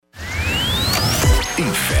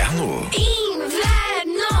Inverno.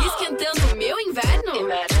 Inverno! Esquentando o meu inverno?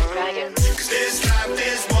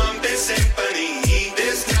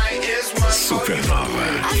 Supernova.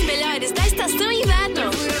 As melhores da estação inverno.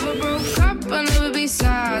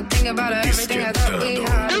 Esquentando.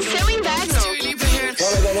 O seu inverno.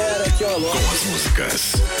 Fala galera, aqui ó, Com as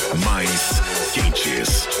músicas mais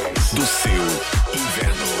quentes do seu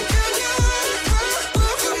inverno.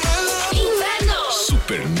 Inverno.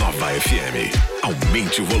 Supernova FM.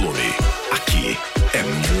 Aumente o volume. Aqui é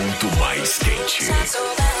muito mais quente.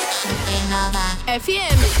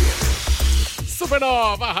 FM.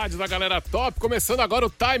 Supernova, a rádio da galera top, começando agora o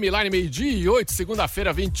Timeline, 12:08,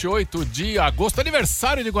 segunda-feira, 28 de agosto,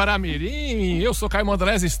 aniversário de Guaramirim. Eu sou Caio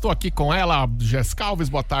Mandolesi, estou aqui com ela, Jessica Alves,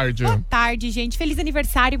 boa tarde. Boa tarde, gente, feliz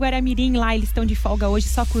aniversário Guaramirim, lá eles estão de folga hoje,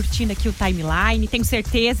 só curtindo aqui o Timeline, tenho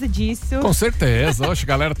certeza disso. Com certeza, hoje a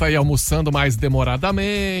galera tá aí almoçando mais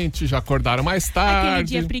demoradamente, já acordaram mais tarde. Aquele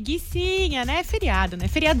dia preguicinha, né, feriado, né,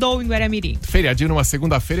 feriadou em Guaramirim. Feriadinho numa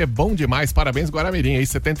segunda-feira é bom demais, parabéns Guaramirim, aí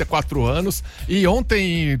 74 anos. E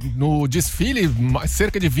ontem, no desfile,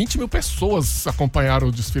 cerca de 20 mil pessoas acompanharam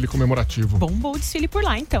o desfile comemorativo. Bombou o desfile por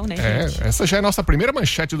lá, então, né, gente? Essa já é a nossa primeira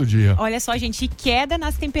manchete do dia. Olha só, gente, queda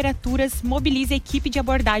nas temperaturas mobiliza a equipe de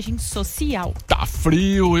abordagem social. Tá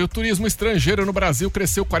frio e o turismo estrangeiro no Brasil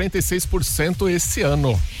cresceu 46% esse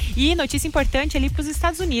ano. E notícia importante ali pros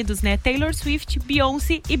Estados Unidos, né? Taylor Swift,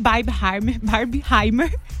 Beyoncé e Barbie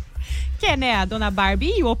Heimer, que é, né, a Dona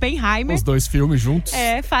Barbie e o Oppenheimer. Os dois filmes juntos.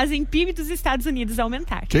 Fazem PIB dos Estados Unidos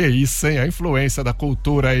aumentar. Que isso, hein? A influência da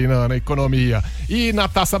cultura aí na economia. E na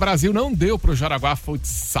Taça Brasil não deu pro Jaraguá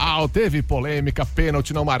Futsal, teve polêmica,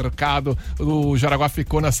 pênalti não marcado. O Jaraguá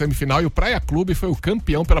ficou na semifinal e o Praia Clube foi o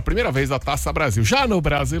campeão pela primeira vez da Taça Brasil. Já no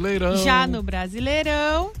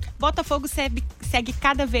Brasileirão, Botafogo segue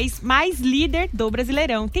cada vez mais líder do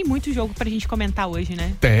Brasileirão. Tem muito jogo pra gente comentar hoje,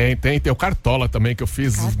 né? Tem o Cartola também, que eu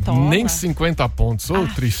fiz nem 50 pontos.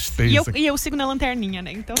 Tristeza. E eu sigo na lanterninha,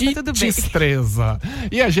 né? Então que tá tudo bem. destreza.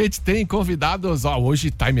 E a gente tem convidados,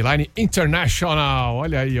 hoje Timeline Internacional.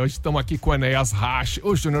 Olha aí, hoje estamos aqui com o Eneas Raasch,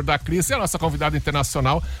 o Júnior da Cruz e a nossa convidada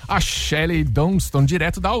internacional, a Shelley Dunstone,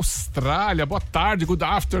 direto da Austrália. Boa tarde, good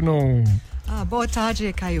afternoon. Boa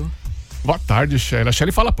tarde, Caio. Boa tarde, Shelley. A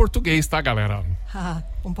Shelley fala português, tá, galera?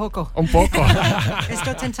 Um pouco. Um pouco?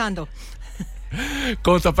 Estou tentando.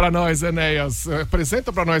 Conta pra nós, Eneas.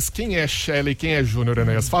 Apresenta pra nós quem é Shelley e quem é Júnior,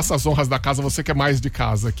 Eneas. Faça as honras da casa, você que é mais de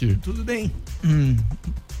casa aqui. Tudo bem.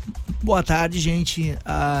 Boa tarde, gente.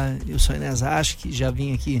 Eu sou Eneas Raasch, que já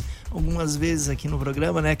vim aqui algumas vezes aqui no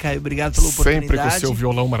programa, né, Caio? Obrigado pela oportunidade. Sempre com o seu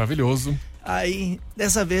violão maravilhoso. Aí,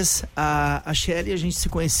 dessa vez, a Shelley, a gente se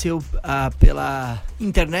conheceu pela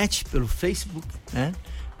internet, pelo Facebook, né?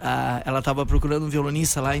 Ela estava procurando um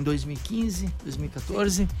violonista lá em 2015,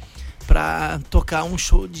 2014, para tocar um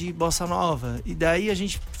show de bossa nova. E daí a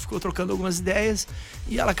gente ficou trocando algumas ideias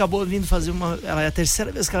e ela acabou vindo fazer ela é a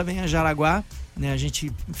terceira vez que ela vem a Jaraguá, né? A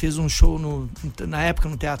gente fez um show na época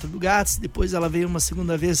no Teatro do Gats, depois ela veio uma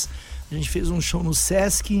segunda vez, a gente fez um show no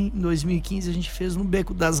Sesc, em 2015 a gente fez no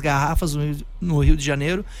Beco das Garrafas, no Rio de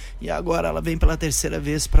Janeiro, e agora ela vem pela terceira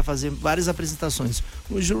vez para fazer várias apresentações.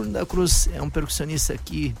 O Júnior da Cruz é um percussionista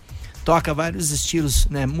que toca vários estilos,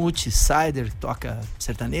 né, multi, cider, toca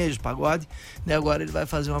sertanejo, pagode, né? Agora ele vai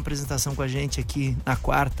fazer uma apresentação com a gente aqui na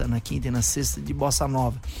quarta, na quinta e na sexta de bossa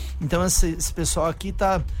nova. Então esse pessoal aqui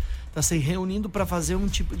tá se reunindo para fazer um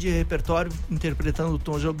tipo de repertório interpretando o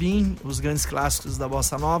Tom Jobim, os grandes clássicos da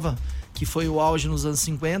bossa nova, que foi o auge nos anos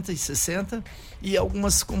 50 e 60, e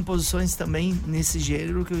algumas composições também nesse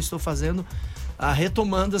gênero que eu estou fazendo,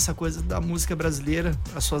 retomando essa coisa da música brasileira,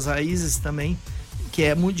 as suas raízes também, que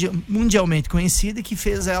é mundialmente conhecida e que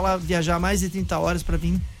fez ela viajar mais de 30 horas para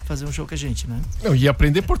vir fazer um show com a gente, né? E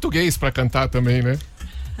aprender português para cantar também, né?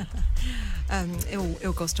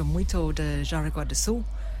 Eu gosto muito de Jaraguá do Sul.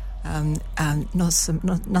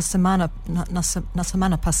 Na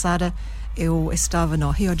semana passada eu estava no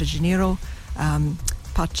Rio de Janeiro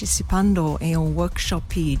participando em um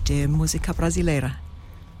workshop de música brasileira.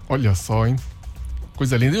 Olha só, hein?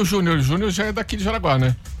 Coisa linda. E o Júnior? O Júnior já é daqui de Jaraguá,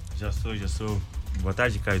 né? Já sou. Boa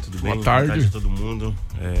tarde, Caio, tudo bem? Boa tarde. Boa tarde a todo mundo.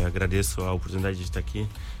 Agradeço a oportunidade de estar aqui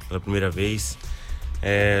pela primeira vez.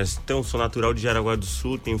 Então, sou natural de Jaraguá do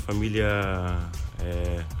Sul, tenho família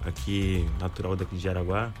aqui, natural daqui de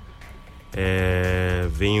Jaraguá.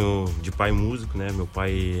 Venho de pai músico, né? Meu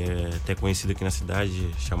pai é até conhecido aqui na cidade,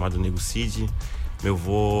 chamado Nego Cid. Meu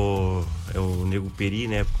avô é o Nego Peri,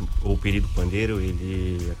 né? Ou Peri do Pandeiro.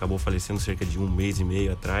 Ele acabou falecendo cerca de 1 mês e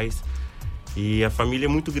meio atrás. E a família é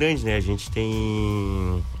muito grande, né? A gente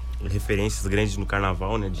tem referências grandes no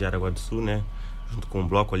carnaval, né? De Jaraguá do Sul, né? junto com um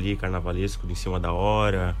bloco ali carnavalesco em cima da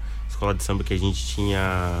hora, escola de samba que a gente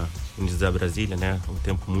tinha Unidos da Brasília, né?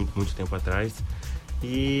 Muito tempo atrás.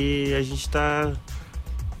 E a gente tá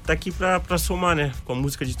aqui pra somar, né? Com a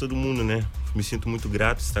música de todo mundo, né? Me sinto muito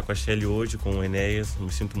grato de estar com a Shelley hoje, com o Eneas.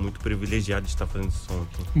 Me sinto muito privilegiado de estar fazendo esse som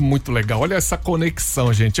aqui. Muito legal. Olha essa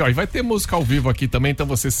conexão, gente. Ó, e vai ter música ao vivo aqui também, então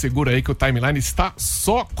você segura aí que o Timeline está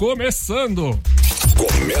só começando.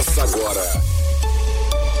 Começa agora.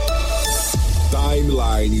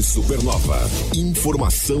 Timeline Supernova.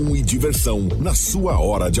 Informação e diversão na sua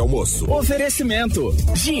hora de almoço. Oferecimento: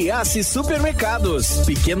 Giasse Supermercados.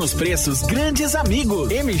 Pequenos preços, grandes amigos.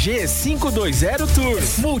 MG 520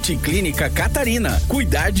 Tours. Multiclínica Catarina.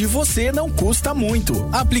 Cuidar de você não custa muito.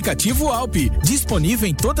 Aplicativo Alpe. Disponível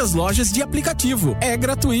em todas as lojas de aplicativo. É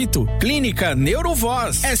gratuito. Clínica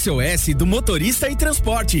Neurovoz. SOS do motorista e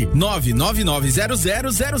transporte.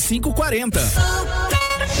 999000540.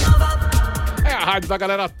 É a rádio da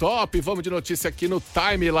galera top. Vamos de notícia aqui no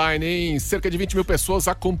Timeline, hein? Cerca de 20 mil pessoas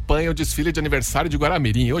acompanham o desfile de aniversário de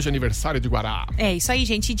Guaramirim. Hoje é aniversário de Guará. É isso aí,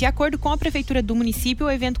 gente. De acordo com a prefeitura do município,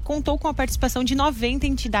 o evento contou com a participação de 90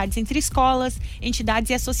 entidades, entre escolas,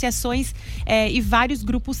 entidades e associações e vários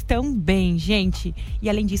grupos também, gente. E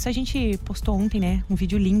além disso, a gente postou ontem, né? Um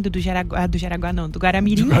vídeo lindo do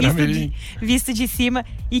Guaramirim. Visto de cima.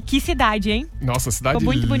 E que cidade, hein? Nossa, cidade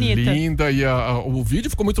ficou muito bonita. Linda. E o vídeo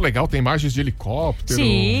ficou muito legal. Tem imagens de helicóptero.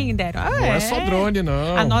 Sim, deram. Não é só drone,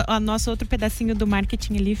 não. A nosso outro pedacinho do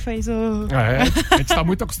marketing ali fez o... A gente tá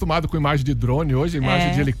muito acostumado com imagem de drone hoje,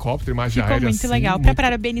 imagem de helicóptero, imagem aérea. Ficou muito legal, pra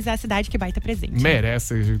parabenizar a cidade que baita presente.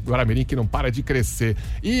 Merece, Guaramirim que não para de crescer.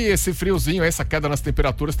 E esse friozinho, essa queda nas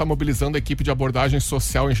temperaturas está mobilizando a equipe de abordagem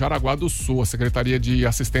social em Jaraguá do Sul. A Secretaria de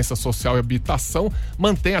Assistência Social e Habitação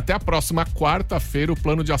mantém até a próxima quarta-feira o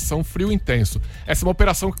plano de ação frio intenso. Essa é uma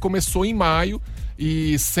operação que começou em maio.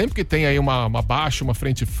 E sempre que tem aí uma baixa, uma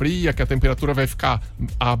frente fria, que a temperatura vai ficar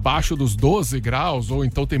abaixo dos 12 graus, ou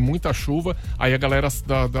então tem muita chuva, aí a galera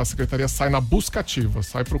da secretaria sai na busca ativa,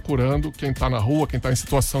 sai procurando quem tá na rua, quem tá em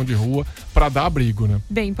situação de rua, pra dar abrigo, né?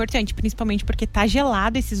 Bem importante, principalmente porque tá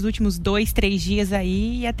gelado esses últimos 2-3 dias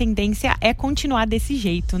aí, e a tendência é continuar desse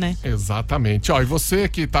jeito, né? Exatamente. Ó, e você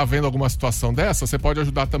que tá vendo alguma situação dessa, você pode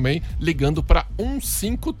ajudar também ligando pra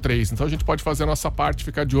 153. Então a gente pode fazer a nossa parte,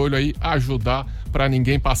 ficar de olho aí, ajudar pra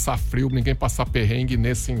ninguém passar frio, ninguém passar perrengue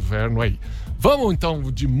nesse inverno aí. Vamos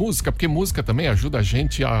então de música, porque música também ajuda a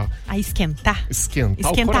gente a esquentar.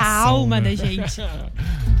 Esquentar o coração, a alma, né, da gente.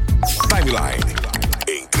 Timeline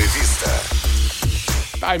Entrevista.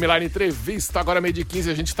 Timeline Entrevista, agora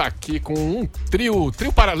 12h15, a gente tá aqui com um trio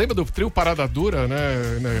lembra do trio Parada Dura,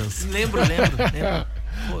 né, Eneas? Lembro.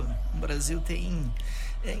 Pô, o Brasil tem...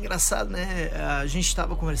 É engraçado, né? A gente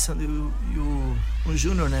estava conversando e o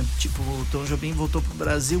Júnior, né? Tipo, o Tom Jobim voltou pro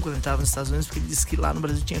Brasil quando ele estava nos Estados Unidos, porque ele disse que lá no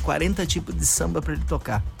Brasil tinha 40 tipos de samba para ele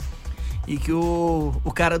tocar. E que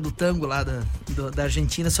o cara do tango lá da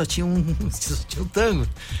Argentina só tinha um tango,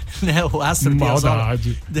 né? O Astro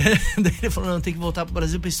Maldade. Daí ele falou, não, tem que voltar pro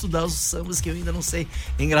Brasil para estudar os sambas que eu ainda não sei.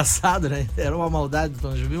 É engraçado, né? Era uma maldade do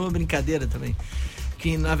Tom Jobim, uma brincadeira também.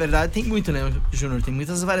 Que na verdade tem muito, né, Júnior? Tem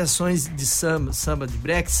muitas variações de samba de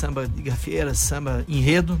break, samba de gafieira, samba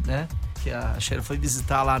enredo, né? Que a Shelley foi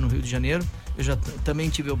visitar lá no Rio de Janeiro. Eu já também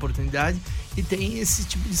tive a oportunidade. E tem esse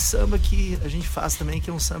tipo de samba que a gente faz também, que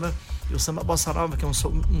é um samba, o samba bossa nova, que é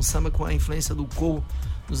um samba com a influência do couro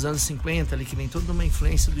dos anos 50, ali, que vem toda uma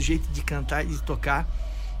influência do jeito de cantar e de tocar,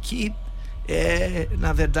 que é,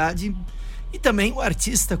 na verdade... E também o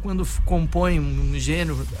artista, quando compõe um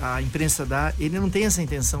gênero, a imprensa dá, ele não tem essa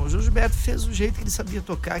intenção. O João Gilberto fez do jeito que ele sabia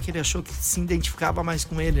tocar, que ele achou que se identificava mais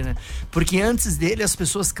com ele, né? Porque antes dele as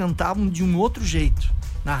pessoas cantavam de um outro jeito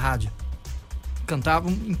na rádio.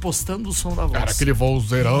 Cantavam impostando o som da voz. Cara, aquele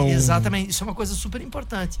vozeirão. Exatamente, isso é uma coisa super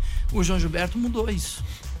importante. O João Gilberto mudou isso.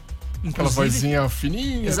 Aquela vozinha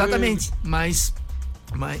fininha. Exatamente, mas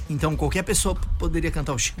então qualquer pessoa poderia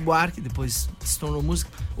cantar. O Chico Buarque, depois se tornou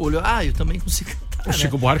músico, olhou, eu também consigo cantar. O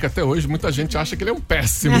Chico Buarque até hoje, muita gente acha que ele é um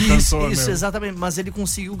péssimo cantor. Isso, exatamente, mas ele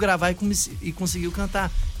conseguiu gravar e conseguiu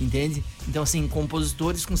cantar, entende? Então assim,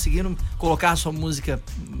 compositores conseguiram colocar a sua música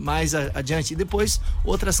mais adiante, e depois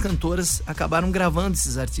outras cantoras acabaram gravando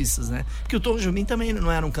esses artistas, né? Porque o Tom Jobim também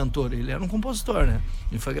não era um cantor, ele era um compositor, né?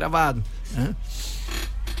 Ele foi gravado, né?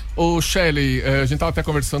 Ô Shelley, a gente tava até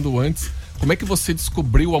conversando antes, como é que você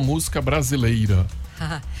descobriu a música brasileira?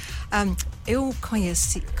 Eu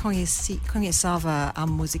conhecia a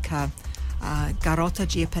música Garota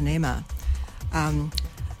de Ipanema,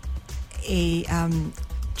 e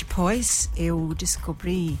depois eu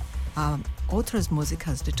descobri outras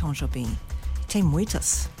músicas de Tom Jobim. Tem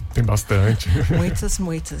muitas. Tem bastante.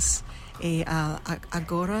 Muitas. E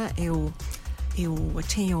agora eu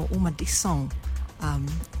tenho uma audição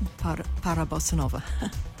para a Bossa Nova.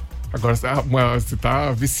 Agora você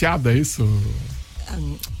tá viciada, é isso?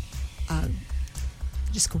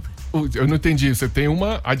 Desculpa. Eu não entendi. Você tem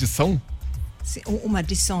uma adição? Sim, uma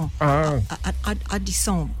adição.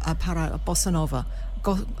 Adição para a Bossa Nova.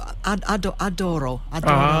 Adoro a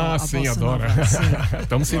sim, Bossa adora. Nova.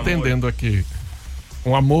 Estamos se entendendo aqui.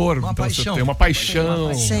 Um amor, uma então paixão. Você tem uma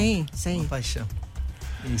paixão. Sim. Uma paixão.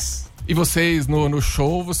 Isso. E vocês, no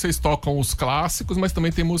show, vocês tocam os clássicos, mas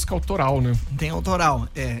também tem música autoral, né? Tem autoral,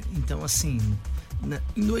 Então, assim,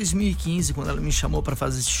 em 2015, quando ela me chamou para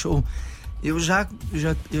fazer esse show, eu já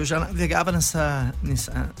navegava nessa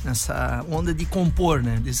onda de compor,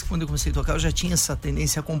 né? Desde quando eu comecei a tocar, eu já tinha essa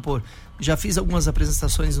tendência a compor. Já fiz algumas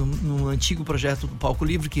apresentações no antigo projeto do Palco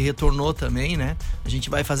Livre, que retornou também, né? A gente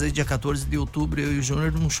vai fazer dia 14 de outubro, eu e o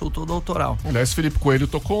Júnior, num show todo autoral. Aliás, Felipe Coelho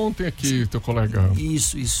tocou ontem aqui, teu colega.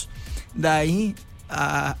 Isso. Daí,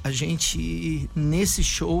 a gente, nesse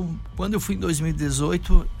show, quando eu fui em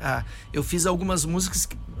 2018, eu fiz algumas músicas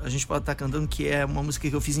que a gente pode estar cantando, que é uma música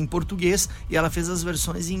que eu fiz em português, e ela fez as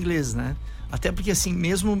versões em inglês, né? Até porque, assim,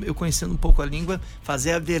 mesmo eu conhecendo um pouco a língua,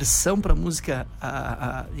 fazer a versão para música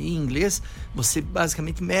em inglês, você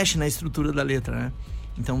basicamente mexe na estrutura da letra, né?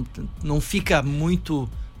 Então, não fica muito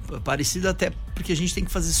parecido, até porque a gente tem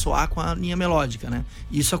que fazer soar com a linha melódica, né?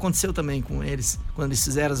 E isso aconteceu também com eles, quando eles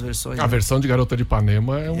fizeram as versões. A versão de Garota de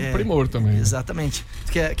Ipanema é um primor também. Exatamente.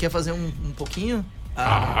 Quer fazer um pouquinho?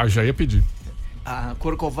 Já ia pedir.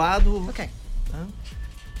 Corcovado. Ok.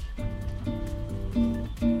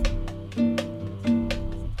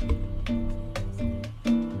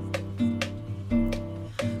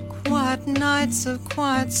 Quiet nights of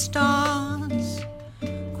quiet stars,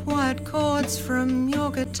 quiet chords from your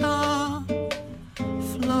guitar,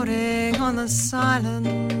 floating on the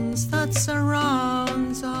silence that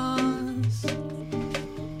surrounds us.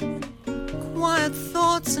 Quiet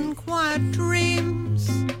thoughts and quiet dreams,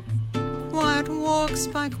 quiet walks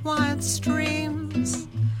by quiet streams,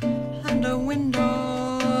 and a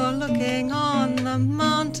window looking on the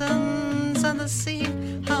mountains and the sea.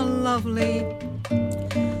 How lovely.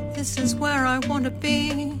 This is where I want to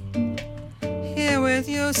be, here with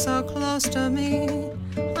you so close to me,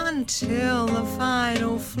 until the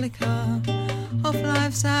final flicker of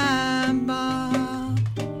life's amber.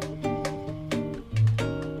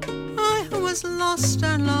 I was lost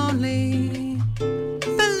and lonely,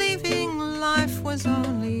 believing life was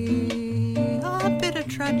only a bitter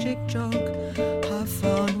tragic joke I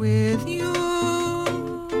found with you.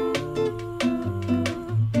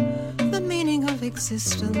 The meaning of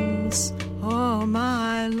existence, oh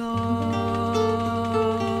my Lord.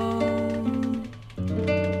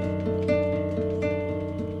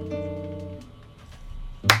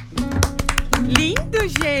 Lindo,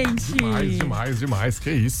 gente! Demais.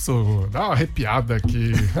 Que isso? Dá uma arrepiada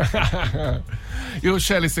aqui. E o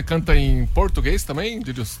Shelley, você canta em português também?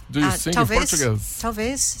 Do you sing in português?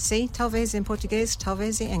 Talvez, sim. Talvez em português,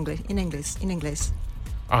 talvez em inglês.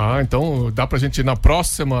 Então dá pra gente ir na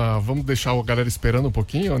próxima. Vamos deixar a galera esperando um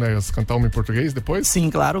pouquinho, né? Cantar uma em português depois? Sim,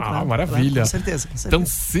 claro. Maravilha. Claro, com certeza. Então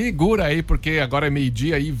segura aí, porque agora é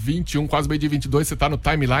meio-dia aí, 21, quase meio-dia 22. Você tá no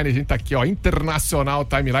Timeline, a gente tá aqui, ó, Internacional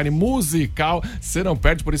Timeline musical. Você não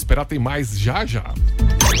perde por esperar, tem mais já.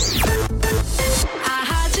 A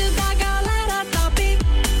rádio da galera top,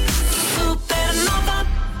 Supernova.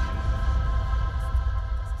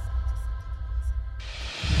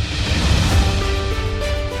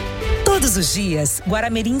 Todos os dias,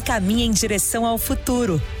 Guaramirim caminha em direção ao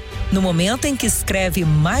futuro, no momento em que escreve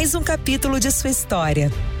mais um capítulo de sua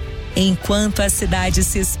história. Enquanto a cidade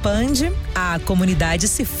se expande, a comunidade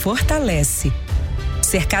se fortalece.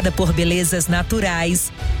 Cercada por belezas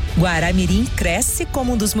naturais, Guaramirim cresce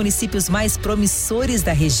como um dos municípios mais promissores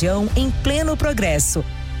da região em pleno progresso,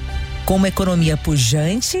 com uma economia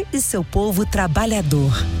pujante e seu povo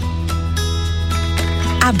trabalhador.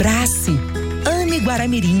 Abrace, ame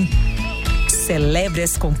Guaramirim. Celebre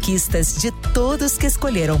as conquistas de todos que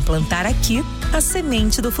escolheram plantar aqui a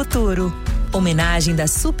semente do futuro. Homenagem da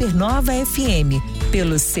Supernova FM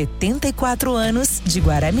pelos 74 anos de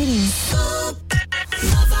Guaramirim.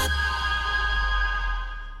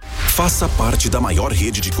 Faça parte da maior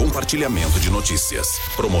rede de compartilhamento de notícias,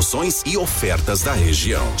 promoções e ofertas da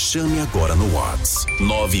região. Chame agora no WhatsApp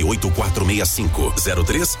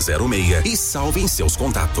 984650306 e salve em seus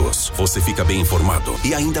contatos. Você fica bem informado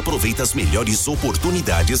e ainda aproveita as melhores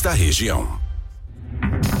oportunidades da região.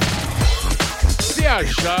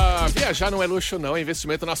 Viajar não é luxo não, é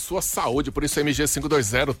investimento na sua saúde, por isso a MG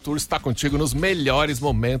 520 Tours está contigo nos melhores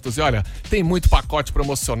momentos. E olha, tem muito pacote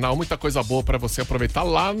promocional, muita coisa boa para você aproveitar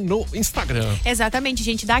lá no Instagram. Exatamente,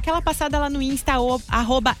 gente, dá aquela passada lá no Insta,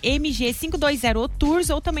 @MG 520 Tours,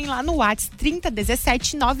 ou também lá no WhatsApp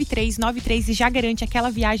 3017-9393 e já garante aquela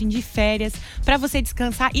viagem de férias para você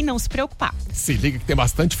descansar e não se preocupar. Se liga que tem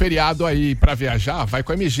bastante feriado aí para viajar, vai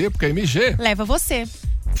com a MG, porque a MG leva você.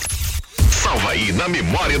 Salva aí na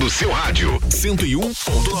memória do seu rádio.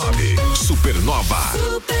 101.9. Supernova.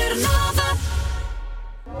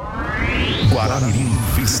 Guaramirim,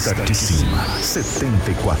 vista de cima.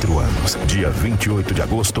 74 anos. Dia 28 de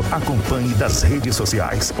agosto, acompanhe das redes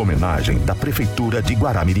sociais. Homenagem da Prefeitura de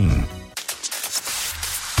Guaramirim.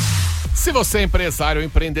 Se você é empresário ou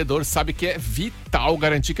empreendedor, sabe que é vital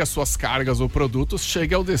garantir que as suas cargas ou produtos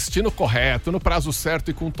cheguem ao destino correto, no prazo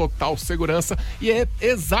certo e com total segurança. E é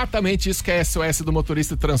exatamente isso que a SOS do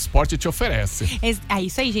Motorista e Transporte te oferece. É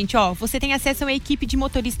isso aí, gente. Você tem acesso a uma equipe de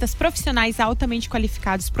motoristas profissionais altamente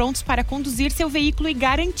qualificados, prontos para conduzir seu veículo e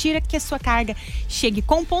garantir que a sua carga chegue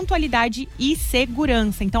com pontualidade e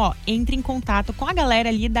segurança. Então, entre em contato com a galera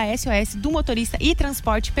ali da SOS do Motorista e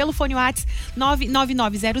Transporte pelo fone WhatsApp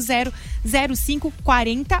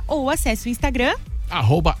 99900-0540 ou acesse o Instagram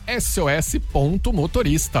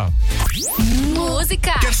 @sos.motorista.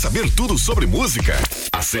 Música. Quer saber tudo sobre música?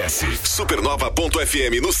 Acesse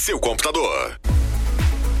supernova.fm no seu computador.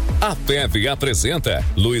 A PEV apresenta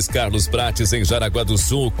Luiz Carlos Prates em Jaraguá do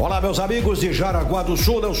Sul. Olá, meus amigos de Jaraguá do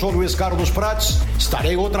Sul, eu sou Luiz Carlos Prates.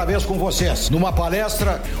 Estarei outra vez com vocês numa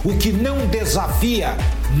palestra: o que não desafia,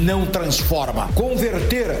 não transforma.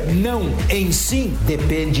 Converter não em sim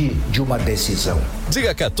depende de uma decisão.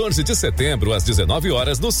 Dia 14 de setembro, às 19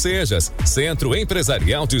 horas, no Sejas, Centro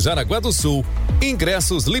Empresarial de Jaraguá do Sul.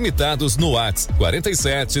 Ingressos limitados no WhatsApp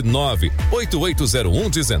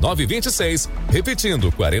 479-8801-1926.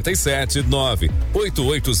 Repetindo,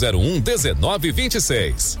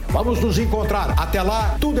 479-8801-1926. Vamos nos encontrar. Até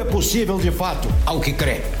lá, tudo é possível de fato, ao que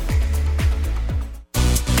crê.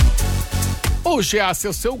 O Giasse é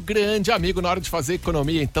o seu grande amigo na hora de fazer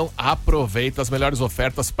economia, então aproveita as melhores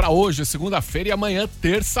ofertas para hoje, segunda-feira, e amanhã,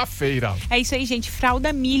 terça-feira. É isso aí, gente.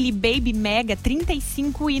 Fralda Mili Baby Mega, R$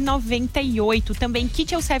 35,98. Também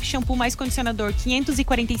Kit Elsef Shampoo mais condicionador,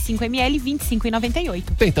 545 ml, R$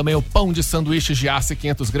 25,98. Tem também o pão de sanduíche Giasse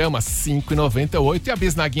 500 gramas, R$ 5,98. E a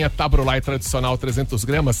bisnaguinha Tabrolai tradicional 300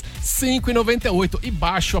 gramas, R$ 5,98. E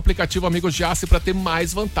baixe o aplicativo Amigo Giasse para ter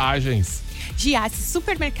mais vantagens. Giasse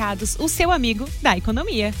Supermercados, o seu amigo da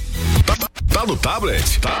economia. Tá no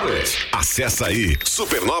tablet? Acessa aí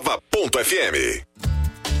supernova.fm.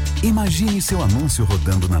 Imagine seu anúncio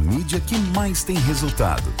rodando na mídia que mais tem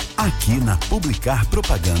resultado. Aqui na Publicar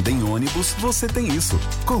Propaganda em Ônibus você tem isso.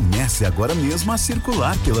 Comece agora mesmo a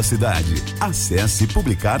circular pela cidade. Acesse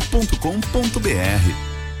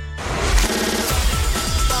publicar.com.br.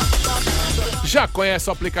 Já conhece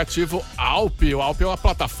o aplicativo Alpe? O Alpe é uma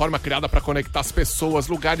plataforma criada para conectar as pessoas,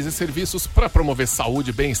 lugares e serviços para promover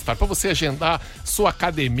saúde e bem-estar, para você agendar sua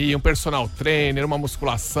academia, um personal trainer, uma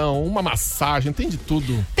musculação, uma massagem, tem de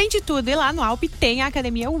tudo. Tem de tudo, e lá no Alpe tem a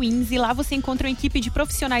Academia Wins, e lá você encontra uma equipe de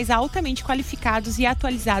profissionais altamente qualificados e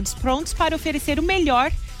atualizados, prontos para oferecer o melhor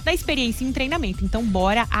da experiência em treinamento. Então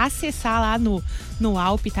bora acessar lá no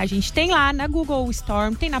Alpe, tá? A gente tem lá na Google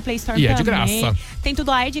Store, tem na Play Store e também. É de graça. Tem tudo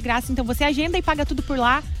lá, é de graça. Então você agenda e paga tudo por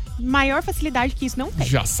lá. Maior facilidade que isso não tem.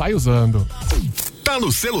 Já sai usando. Tá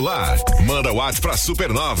no celular? Manda o WhatsApp pra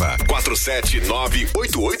Supernova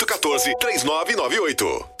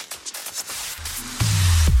 479-8814-3998.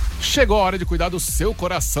 Chegou a hora de cuidar do seu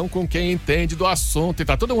coração com quem entende do assunto. E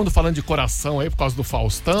tá todo mundo falando de coração aí por causa do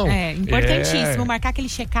Faustão. É, importantíssimo. Marcar aquele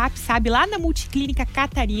check-up, sabe? Lá na Multiclínica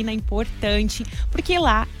Catarina, importante. Porque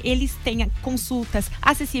lá eles têm consultas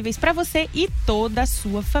acessíveis para você e toda a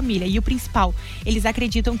sua família. E o principal, eles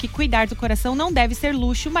acreditam que cuidar do coração não deve ser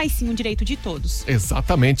luxo, mas sim um direito de todos.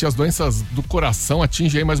 Exatamente. As doenças do coração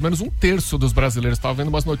atingem aí mais ou menos 1/3 dos brasileiros. Tava vendo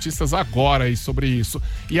umas notícias agora aí sobre isso.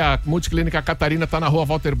 E a Multiclínica Catarina tá na rua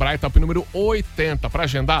Walter Braga, etapa número 80. Para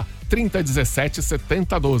agendar,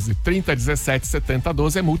 3017-7012.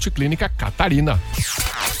 3017-7012 é Multiclínica Catarina.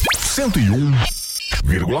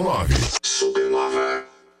 101,9. Supernova.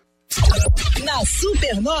 Na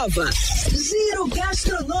Supernova, Giro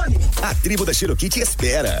Gastronômico. A tribo da Cherokee te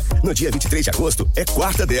espera. No dia 23 de agosto é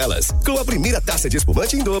quarta delas, com a primeira taça de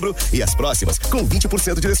espumante em dobro e as próximas com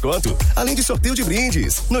 20% de desconto. Além de sorteio de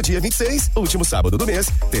brindes. No dia 26, último sábado do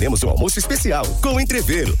mês, teremos um almoço especial com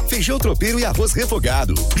entrevero, feijão tropeiro e arroz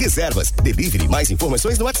refogado. Reservas, delivery, mais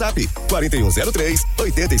informações no WhatsApp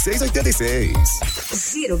 4103-8686.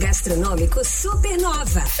 Giro Gastronômico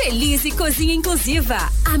Supernova. Feliz e Cozinha Inclusiva.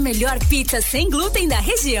 A melhor pizza sem glúten da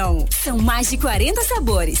região. São mais de 40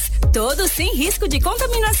 sabores, todos sem risco de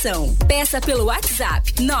contaminação. Peça pelo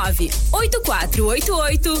WhatsApp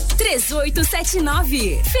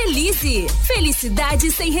 98488-3879.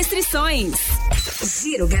 Felicidade sem restrições.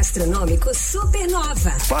 Giro Gastronômico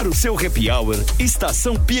Supernova. Para o seu happy hour,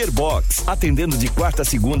 Estação Pier Box. Atendendo de quarta a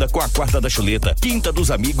segunda com a quarta da chuleta, quinta dos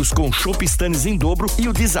amigos com chopp Stannis em dobro e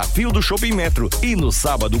o desafio do Shopping Metro. E no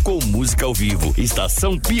sábado com música ao vivo.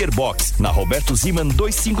 Estação Pier Box, na Roberto Ziman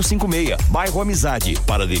 2556, bairro Amizade.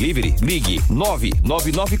 Para delivery, ligue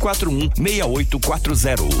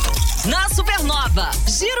 99941-6840. Na Supernova,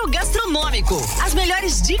 Giro Gastronômico. As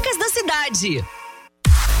melhores dicas da cidade.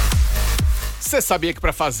 Você sabia que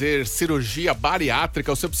para fazer cirurgia bariátrica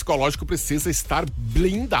o seu psicológico precisa estar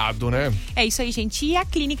blindado, né? É isso aí, gente. E a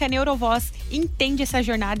Clínica Neurovoz entende essa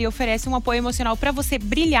jornada e oferece um apoio emocional para você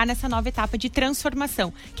brilhar nessa nova etapa de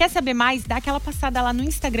transformação. Quer saber mais? Dá aquela passada lá no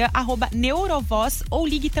Instagram, @neurovoz, ou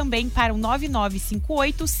ligue também para o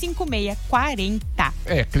 9958-5640.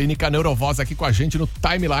 Clínica Neurovoz aqui com a gente no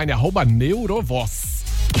timeline, @neurovoz.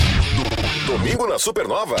 Domingo na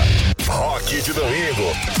Supernova, Rock de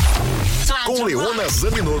Domingo. Com Leona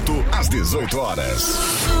Zanminotto, às 18 horas.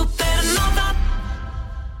 Supernova.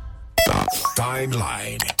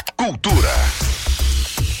 Timeline Cultura.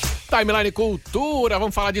 Timeline Cultura,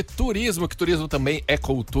 vamos falar de turismo, que turismo também é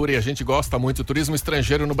cultura e a gente gosta muito. O turismo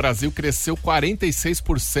estrangeiro no Brasil cresceu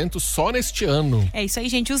 46% só neste ano. É isso aí,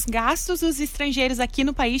 gente. Os gastos dos estrangeiros aqui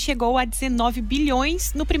no país chegou a 19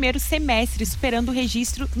 bilhões no primeiro semestre, superando o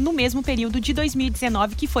registro no mesmo período de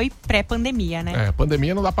 2019, que foi pré-pandemia, né?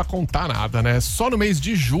 Pandemia não dá pra contar nada, né? Só no mês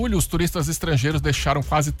de julho, os turistas estrangeiros deixaram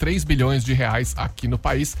quase 3 bilhões de reais aqui no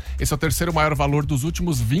país. Esse é o terceiro maior valor dos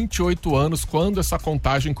últimos 28 anos, quando essa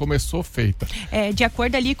contagem começou feita. De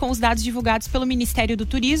acordo ali com os dados divulgados pelo Ministério do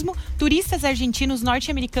Turismo, turistas argentinos,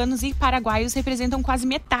 norte-americanos e paraguaios representam quase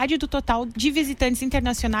metade do total de visitantes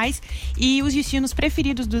internacionais, e os destinos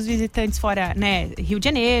preferidos dos visitantes fora, né, Rio de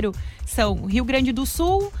Janeiro, são Rio Grande do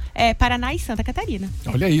Sul, Paraná e Santa Catarina.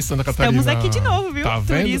 Olha isso, Santa Catarina. Estamos aqui de novo, viu? Tá O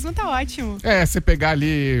turismo tá ótimo. Você pegar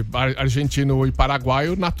ali argentino e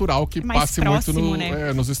paraguaio, natural que mais passe próximo, muito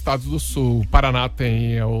né? Nos estados do sul. Paraná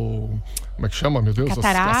tem como é que chama, meu Deus?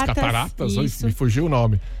 Cataratas, as cataratas, isso. Me fugiu o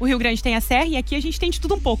nome. O Rio Grande tem a serra e aqui a gente tem de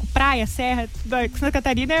tudo um pouco. Praia, serra, Santa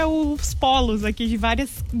Catarina é os polos aqui de vários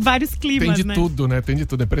climas, Tem de né? tudo, né? Tem de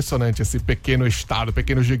tudo. É impressionante esse pequeno estado,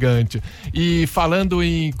 pequeno gigante. E falando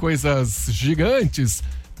em coisas gigantes,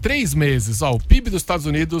 3 meses, o PIB dos Estados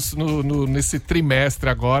Unidos nesse trimestre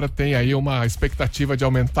agora tem aí uma expectativa de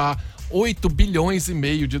aumentar 8 bilhões e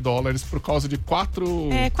meio de dólares por causa de 4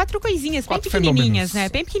 coisinhas bem pequenininhas, fenômenos, né?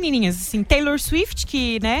 Bem pequenininhas, assim. Taylor Swift,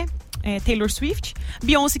 que, né? Taylor Swift.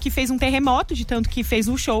 Beyoncé, que fez um terremoto, de tanto que fez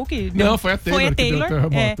um show. Não, foi a Taylor que deu o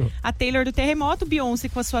terremoto. A Taylor do terremoto, Beyoncé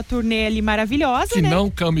com a sua turnê ali maravilhosa, que né? não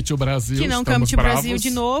come to Brasil. Que não come to Brasil de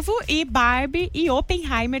novo. E Barbie e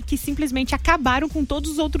Oppenheimer, que simplesmente acabaram com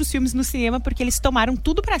todos os outros filmes no cinema, porque eles tomaram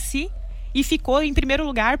tudo pra si. E ficou em primeiro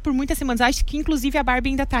lugar por muitas semanas. Acho que inclusive a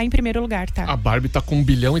Barbie ainda tá em primeiro lugar, tá? A Barbie tá com 1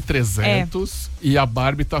 bilhão e 300 e a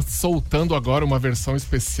Barbie tá soltando agora uma versão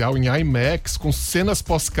especial em IMAX com cenas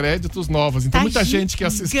pós-créditos novas. Então muita gente que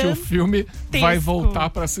assistiu o filme vai voltar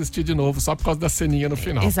pra assistir de novo só por causa da ceninha no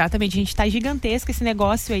final. Exatamente, gente, tá gigantesco esse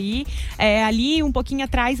negócio aí. Ali um pouquinho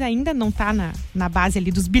atrás ainda não tá na base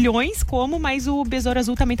ali dos bilhões mas o Besouro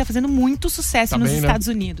Azul também tá fazendo muito sucesso nos Estados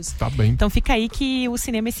Unidos. Tá bem. Então fica aí que o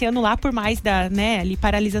cinema esse ano lá, por mais ali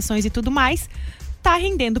paralisações e tudo mais, tá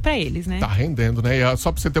rendendo pra eles, né? Tá rendendo, né? E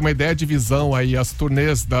só pra você ter uma ideia, a divisão aí, as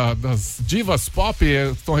turnês das divas pop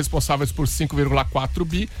estão responsáveis por 5,4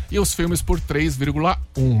 bi e os filmes por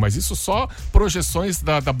 3,1. Mas isso só projeções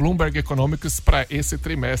da Bloomberg Economics para esse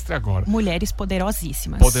trimestre agora. Mulheres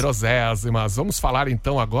poderosíssimas. Poderosésimas. Vamos falar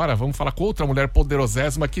então agora, vamos falar com outra mulher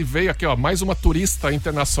poderosésima que veio aqui, mais uma turista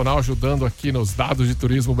internacional ajudando aqui nos dados de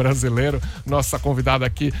turismo brasileiro. Nossa convidada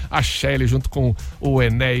aqui, a Shelley, junto com o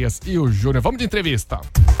Eneas e o Júnior. Vamos de entrevista. Timeline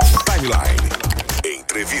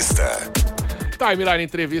Entrevista. Timeline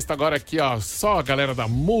Entrevista agora aqui, ó, só a galera da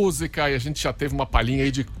música, e a gente já teve uma palhinha aí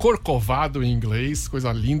de Corcovado em inglês,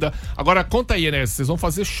 coisa linda. Agora conta aí, né, vocês vão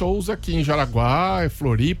fazer shows aqui em Jaraguá,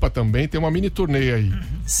 Floripa também, tem uma mini turnê aí.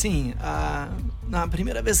 Sim, na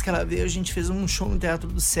primeira vez que ela veio, a gente fez um show no Teatro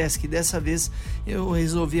do Sesc. Dessa vez eu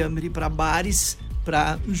resolvi abrir para bares,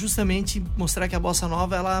 para justamente mostrar que a Bossa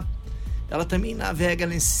Nova, ela também navega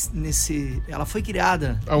nesse... Ela foi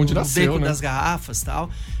criada onde no nasceu, Beco né? das Garrafas e tal.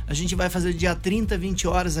 A gente vai fazer dia 30, 20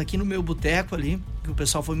 horas aqui no meu boteco ali, que o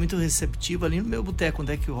pessoal foi muito receptivo ali no meu boteco,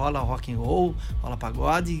 onde é que rola rock and roll, rola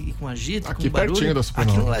pagode e com agito, aqui com barulho. pertinho da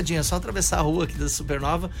Supernova. Aqui no ladinho, é só atravessar a rua aqui da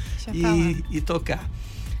Supernova e tocar.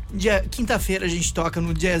 Quinta-feira a gente toca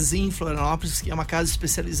no Jazzinho em Florianópolis, que é uma casa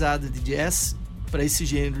especializada de jazz para esse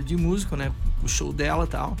gênero de música, né? O show dela e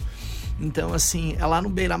tal. Então, assim, é lá no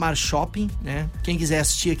Beira-Mar Shopping, né? Quem quiser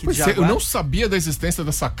assistir aqui de Jaraguá. Eu não sabia da existência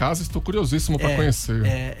dessa casa, estou curiosíssimo para conhecer.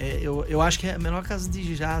 Eu acho que é a melhor casa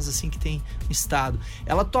de jazz, assim, que tem no estado.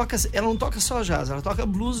 Ela não toca só jazz, ela toca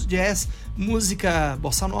blues, jazz, música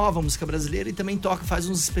bossa nova, música brasileira, e também faz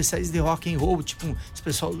uns especiais de rock and roll, tipo um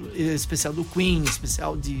especial do Queen,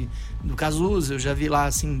 especial do Cazuza, eu já vi lá,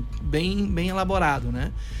 assim, bem elaborado,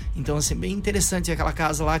 né? Então, assim, bem interessante aquela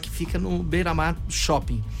casa lá que fica no Beira-Mar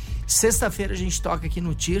Shopping. Sexta-feira a gente toca aqui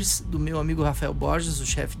no Tears, do meu amigo Rafael Borges, o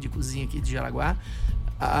chefe de cozinha aqui de Jaraguá.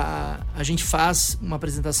 A gente faz uma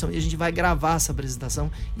apresentação e a gente vai gravar essa apresentação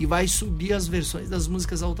e vai subir as versões das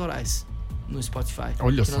músicas autorais no Spotify.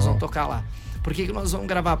 Olha só. Nós vamos tocar lá. Por que nós vamos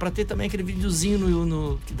gravar? Para ter também aquele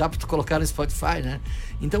videozinho que dá para tu colocar no Spotify, né?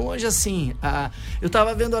 Então hoje, assim, eu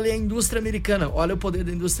tava vendo ali a indústria americana. Olha o poder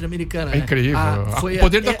da indústria americana. É incrível. O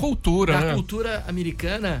poder da cultura, né? A cultura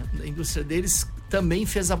americana, a indústria deles, também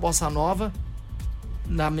fez a bossa nova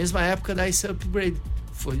na mesma época da Ice Upgrade.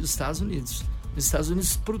 Foi dos Estados Unidos. Os Estados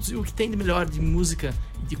Unidos produziu o que tem de melhor de música,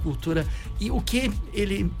 de cultura, e o que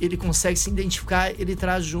ele consegue se identificar, ele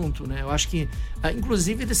traz junto, né? Eu acho que,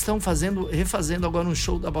 inclusive, eles estão refazendo agora um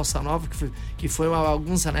show da Bossa Nova, que foi uma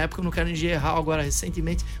bagunça na época, no Carnegie Hall, agora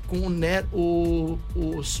recentemente, com o neto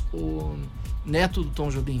do Tom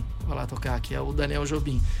Jobim, vai lá tocar, que é o Daniel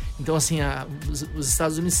Jobim. Então, assim, os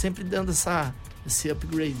Estados Unidos sempre dando esse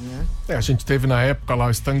upgrade, né? A gente teve na época lá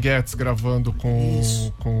o Stan Getz gravando com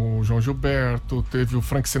o João Gilberto, teve o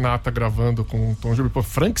Frank Sinatra gravando com o Tom Jobim. Pô,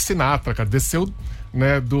 Frank Sinatra, cara, desceu,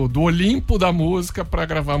 né, do Olimpo da música para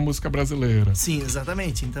gravar música brasileira. Sim,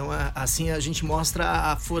 exatamente. Então, assim a gente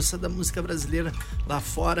mostra a força da música brasileira lá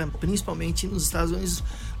fora, principalmente nos Estados Unidos.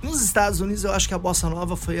 Nos Estados Unidos, eu acho que a Bossa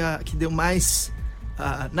Nova foi a que deu mais...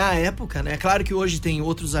 na época, né? Claro que hoje tem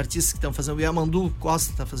outros artistas que estão fazendo. O Yamandu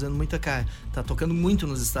Costa tá fazendo tá tocando muito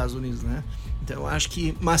nos Estados Unidos, né? Então eu acho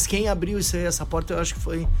que... Mas quem abriu essa porta, eu acho que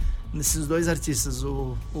foi nesses dois artistas,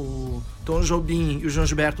 o Tom Jobim e o João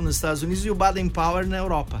Gilberto nos Estados Unidos e o Baden Powell na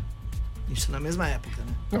Europa. Isso na mesma época,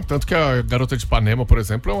 né? Não, tanto que a Garota de Ipanema, por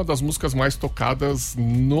exemplo, é uma das músicas mais tocadas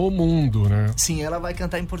no mundo, né? Sim, ela vai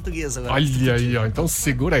cantar em português agora. Olha aí, ó. Então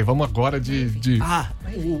segura aí, vamos agora de...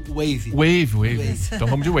 o Wave. Wave. Então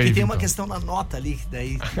vamos de Wave. E tem uma questão na nota ali,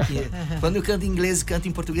 que quando eu canto em inglês e canto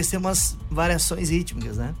em português, tem umas variações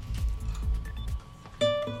rítmicas, né?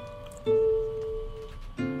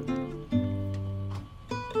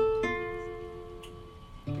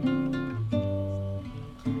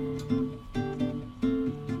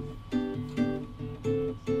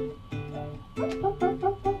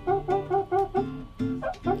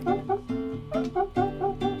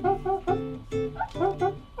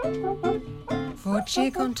 Vou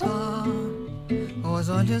te contar, os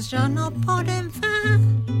olhos já não podem ver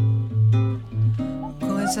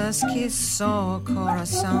coisas que só o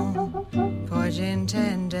coração pode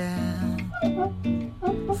entender.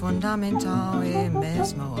 Fundamental é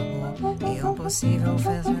mesmo o amor, é impossível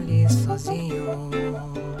ser feliz sozinho.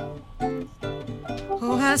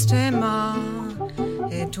 O resto é mar,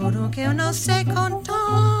 é tudo que eu não sei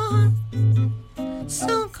contar.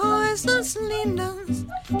 São coisas lindas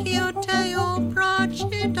que eu tenho pra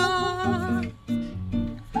te dar.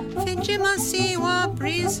 Finge macio a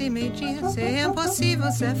brisa e me diz: é impossível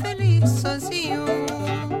ser feliz sozinho.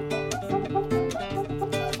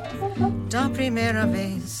 Da primeira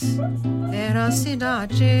vez era a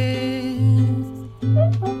cidade,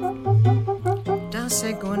 da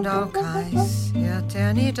segunda ao cais é a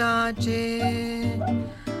eternidade.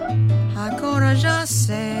 Agora já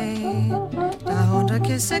sei da onda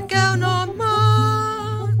que seguiu no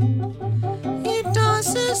mar e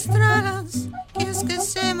das estrelas que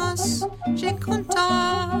esquecemos de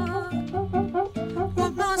contar. O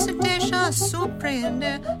amor se deixa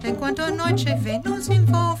surpreender enquanto a noite vem nos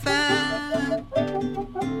envolver.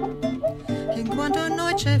 Enquanto a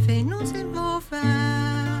noite voce venus in vover,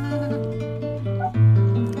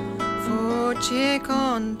 voce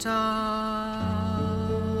contar.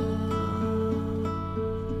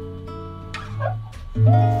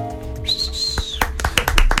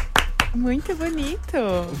 Muito bonito.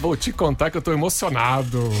 Vou te contar que eu tô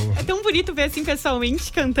emocionado. É tão bonito ver assim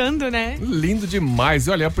pessoalmente cantando, né? Lindo demais.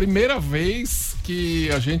 E olha, é a primeira vez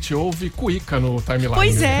que a gente ouve cuíca no timeline.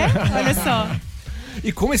 Pois é, olha só.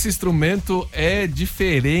 E como esse instrumento é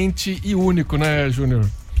diferente e único, né, Júnior?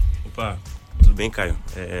 Opa, tudo bem, Caio?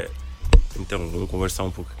 Então, vamos conversar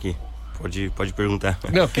um pouco aqui. Pode perguntar.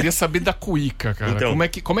 Não, eu queria saber da cuíca, cara. Então,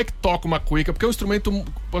 como é que toca uma cuíca? Porque é um instrumento,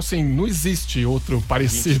 assim, não existe outro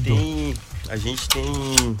parecido. A gente tem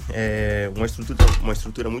uma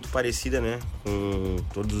estrutura muito parecida, né? Com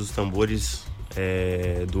todos os tambores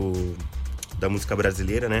da música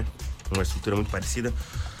brasileira, né? Uma estrutura muito parecida.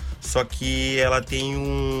 Só que ela tem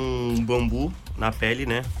um bambu na pele,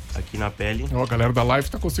 né? Aqui na pele. Ó, a galera da live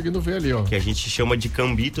tá conseguindo ver ali, ó. Que a gente chama de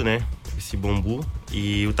cambito, né? Esse bambu.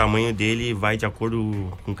 E o tamanho dele vai de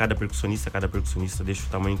acordo com cada percussionista. Cada percussionista deixa o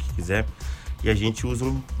tamanho que quiser. E a gente usa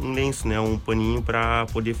um lenço, né? Um paninho para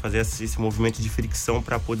poder fazer esse movimento de fricção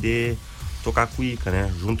para poder tocar a cuíca,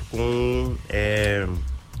 né? Junto com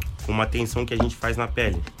uma tensão que a gente faz na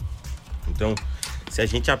pele. Então, se a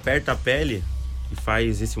gente aperta a pele e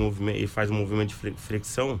faz esse movimento, e faz um movimento de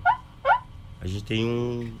fricção, a gente tem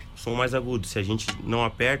um som mais agudo. Se a gente não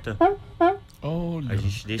aperta, olha, a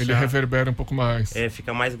gente deixa... Ele reverbera um pouco mais.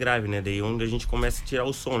 Fica mais grave, né? Daí onde a gente começa a tirar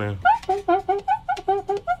o som, né?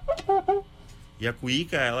 E a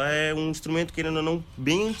cuíca, ela é um instrumento, querendo ou não,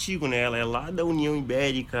 bem antigo, né? Ela é lá da União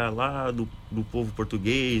Ibérica, lá do povo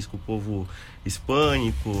português, com o povo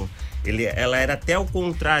hispânico. Ela era até o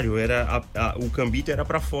contrário, o cambito era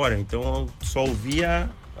para fora. Então só ouvia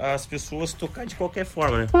as pessoas tocar de qualquer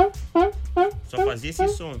forma, né? Só fazia esse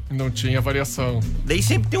som. Não tinha variação. Daí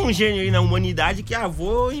sempre tem um gênio aí na humanidade que,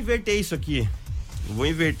 vou inverter isso aqui. Vou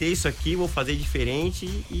inverter isso aqui, vou fazer diferente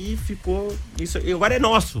e ficou... Isso, agora é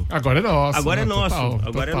nosso. Agora é nosso. Agora é nosso. Total,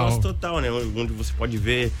 agora total. É nosso total, né? Onde você pode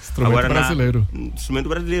ver... Instrumento agora brasileiro. Instrumento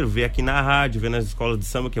brasileiro. Ver aqui na rádio, ver nas escolas de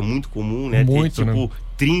samba, que é muito comum, né? Muito, ter, tipo, né?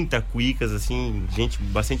 30 cuícas, assim,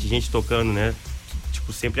 bastante gente tocando, né?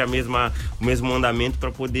 Tipo, sempre o mesmo andamento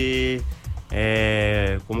para poder...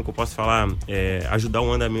 como que eu posso falar? Ajudar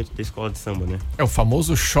o andamento da escola de samba, né? É o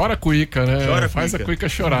famoso chora cuíca, né? Faz a cuíca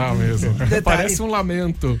chorar mesmo. Detalhe, parece um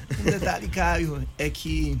lamento. Um detalhe, Caio, é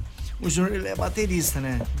que o Júnior, ele é baterista,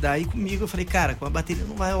 né? Daí comigo eu falei, cara, com a bateria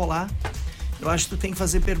não vai rolar. Eu acho que tu tem que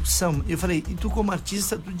fazer percussão. Eu falei, e tu como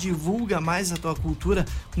artista, tu divulga mais a tua cultura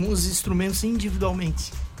com os instrumentos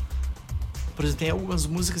individualmente. Por exemplo, tem algumas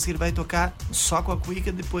músicas que ele vai tocar só com a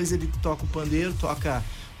cuíca, depois ele toca o pandeiro, toca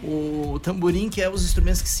o tamborim, que é os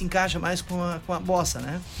instrumentos que se encaixam mais com a bossa,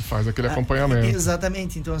 né? Faz aquele acompanhamento.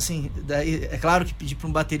 Exatamente. Então, assim, daí, é claro que pedir para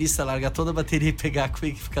um baterista largar toda a bateria e pegar a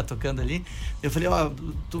cuíca e ficar tocando ali. Eu falei,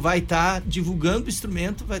 tu vai estar divulgando o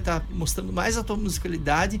instrumento, vai estar mostrando mais a tua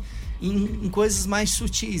musicalidade em coisas mais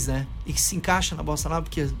sutis, né? E que se encaixa na bossa nova,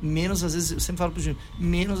 porque menos, às vezes, eu sempre falo pro Júnior,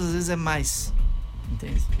 menos, às vezes, é mais.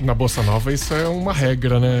 Entende? Na bossa nova isso é uma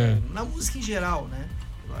regra, né? Na música em geral, né?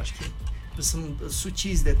 Eu acho que são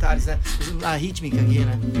sutis detalhes, né? A rítmica aqui,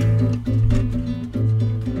 né?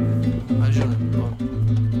 Ajuda.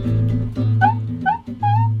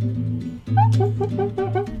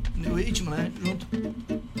 O ritmo, né? Junto.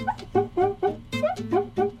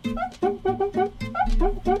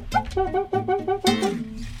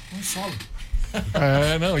 Um solo.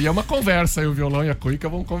 E é uma conversa aí, o violão e a cuíca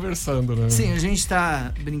vão conversando, né? Sim, a gente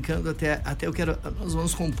tá brincando até nós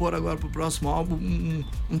vamos compor agora pro próximo álbum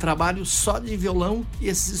um trabalho só de violão e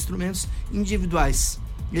esses instrumentos individuais,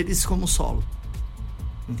 eles como solo,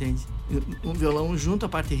 entende? Um violão junto à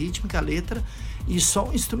parte rítmica, a letra, e só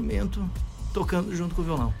um instrumento tocando junto com o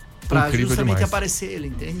violão, pra incrível justamente demais. aparecer ele,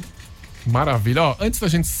 entende? Maravilha. Ó, antes da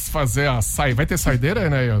gente fazer a saideira, vai ter saideira,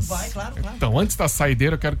 Eneas? Vai, claro. Então, antes da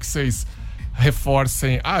saideira, eu quero que vocês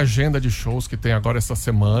reforcem a agenda de shows que tem agora essa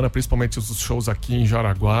semana, principalmente os shows aqui em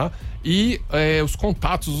Jaraguá, e os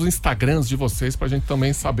contatos, os Instagrams de vocês, pra gente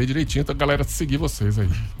também saber direitinho, então a galera seguir vocês aí.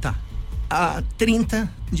 Tá.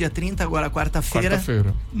 Dia 30, agora quarta-feira,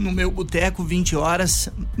 no meu boteco, 20 horas,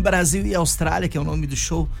 Brasil e Austrália, que é o nome do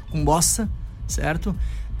show, com bossa, certo?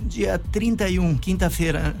 Dia 31,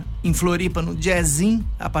 quinta-feira, em Floripa, no Jazzin,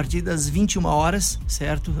 a partir das 21 horas,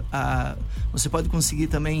 certo? Você pode conseguir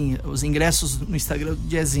também os ingressos no Instagram do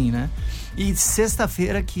Jazzin, né? E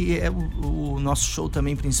sexta-feira, que é o nosso show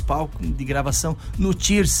também principal, de gravação, no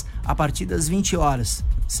Tears, a partir das 20 horas,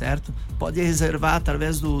 certo? Pode reservar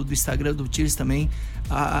através do Instagram do Tires também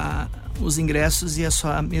os ingressos e a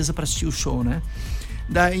sua mesa para assistir o show, né?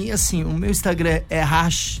 Daí, assim, o meu Instagram é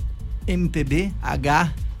Raasch MPB,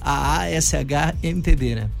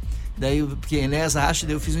 HAASH-MPB, né? Daí, porque Eneas Raasch,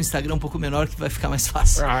 daí eu fiz um Instagram um pouco menor que vai ficar mais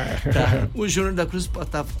fácil. Tá. O Júnior da Cruz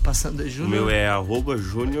tá passando aí, Júnior. O meu é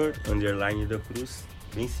 @Júnior_da Cruz,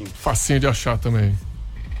 bem simples. Facinho de achar também.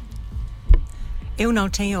 Eu não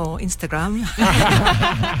tenho Instagram.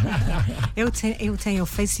 eu tenho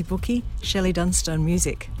Facebook, Shelley Dunstone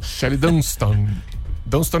Music. Shelley Dunstone.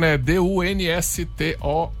 Dunstone é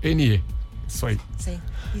Dunstone. Isso aí. Sim,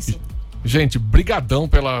 isso. Gente, brigadão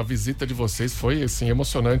pela visita de vocês. Foi, assim,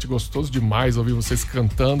 emocionante, gostoso demais ouvir vocês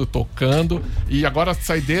cantando, tocando. E agora a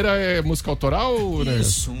saideira é música autoral, né?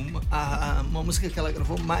 Isso, uma música que ela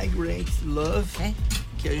gravou, My Great Love,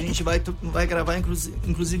 que a gente vai gravar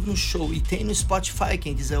inclusive no show. E tem no Spotify,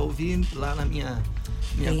 quem quiser ouvir lá na minha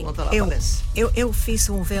conta, lá aparece. Eu fiz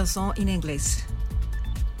uma versão em inglês.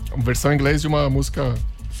 Uma versão em inglês de uma música...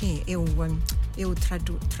 Sim, eu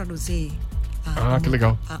traduzi que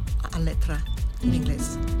legal. A letra em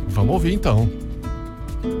inglês. Vamos ouvir então.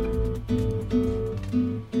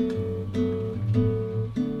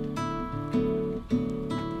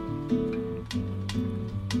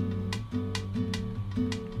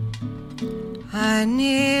 I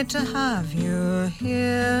need to have you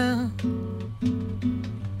here.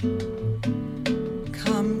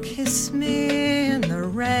 Come kiss me in the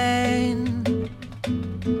rain.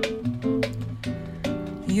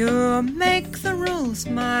 You make the rules,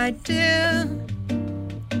 my dear.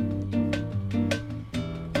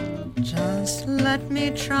 Just let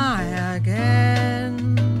me try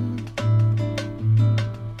again.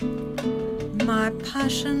 My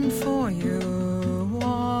passion for you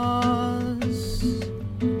was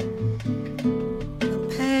a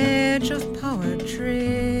page of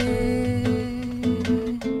poetry.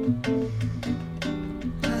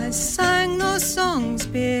 I sang those songs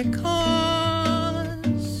because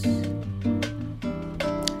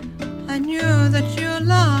I knew that you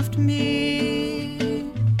loved me.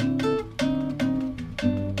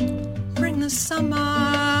 Bring the summer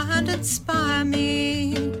and inspire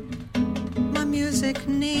me. My music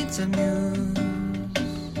needs a muse.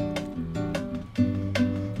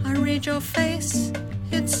 I read your face,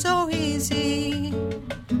 it's so easy.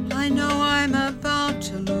 I know I'm about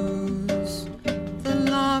to lose the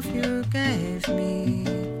love you gave me.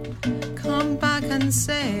 Come back and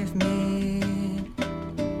save me.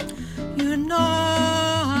 You know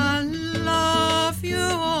I love you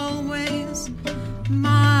always,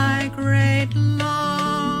 my great love.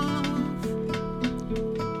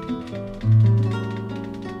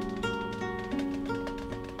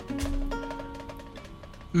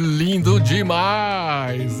 Lindo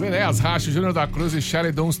demais! Eneas Raasch, Júnior da Cruz e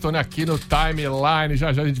Shelley Dunstone aqui no Timeline. Já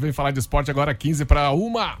a gente vem falar de esporte agora,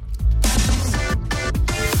 12:50.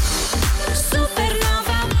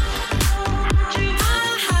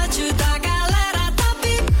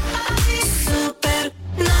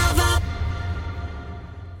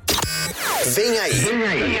 Vem aí.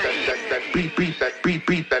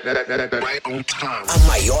 A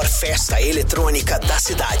maior festa eletrônica da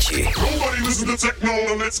cidade.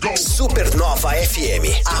 Supernova FM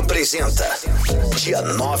apresenta dia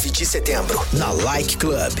 9 de setembro na Like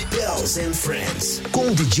Club Bells and Friends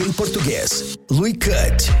com DJ português Louis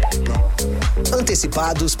Cut.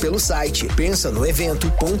 Antecipados pelo site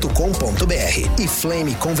pensanoevento.com.br e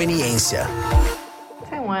Flame Conveniência.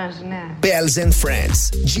 Anjo, né? Bells and Friends,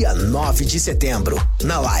 dia 9 de setembro,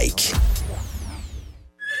 na Like.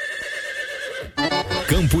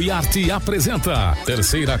 Campo e Arte apresenta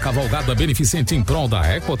terceira cavalgada beneficente em prol da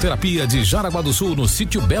ecoterapia de Jaraguá do Sul no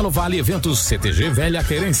sítio Belo Vale Eventos CTG Velha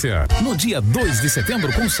Querência. No dia 2 de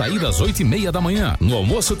setembro com saída às 8:30 da manhã. No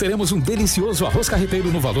almoço teremos um delicioso arroz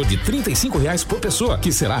carreteiro no valor de R$35 por pessoa,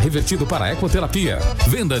 que será revertido para a ecoterapia.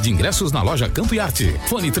 Venda de ingressos na loja Campo e Arte.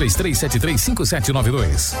 Fone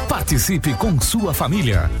 33735792. Participe com sua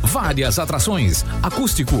família. Várias atrações,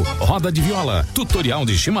 acústico, roda de viola, tutorial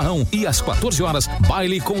de chimarrão e às 14 horas baile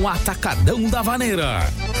com o Atacadão da Vaneira.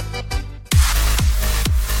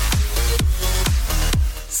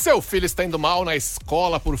 Seu filho está indo mal na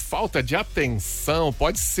escola por falta de atenção.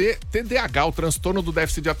 Pode ser TDAH, o transtorno do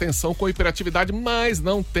déficit de atenção com hiperatividade, mas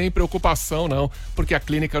não tem preocupação não, porque a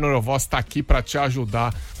Clínica Neurovoz está aqui para te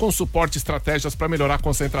ajudar com suporte e estratégias para melhorar a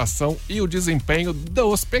concentração e o desempenho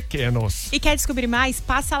dos pequenos. E quer descobrir mais?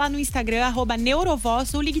 Passa lá no Instagram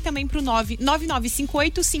 @neurovoz ou ligue também pro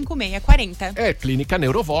 999585640. É Clínica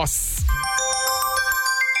Neurovoz.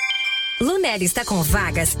 Lunelli está com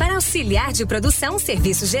vagas para auxiliar de produção,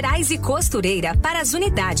 serviços gerais e costureira para as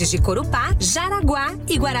unidades de Corupá, Jaraguá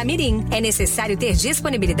e Guaramirim. É necessário ter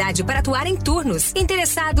disponibilidade para atuar em turnos.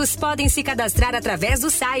 Interessados podem se cadastrar através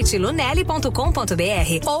do site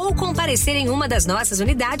lunelli.com.br ou comparecer em uma das nossas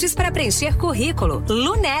unidades para preencher currículo.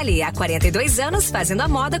 Lunelli, há 42 anos fazendo a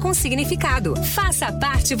moda com significado. Faça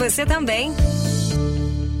parte você também.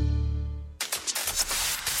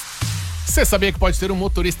 Você sabia que pode ter um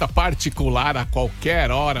motorista particular a qualquer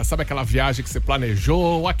hora? Sabe aquela viagem que você planejou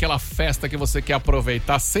ou aquela festa que você quer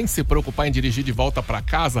aproveitar sem se preocupar em dirigir de volta para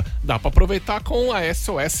casa? Dá para aproveitar com a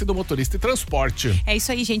SOS do Motorista e Transporte. É isso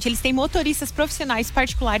aí, gente. Eles têm motoristas profissionais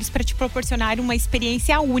particulares para te proporcionar uma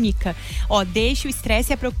experiência única. Ó, deixa o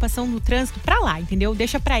estresse e a preocupação no trânsito para lá, entendeu?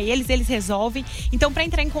 Deixa para eles resolvem. Então, para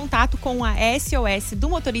entrar em contato com a SOS do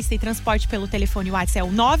Motorista e Transporte pelo telefone WhatsApp é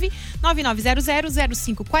o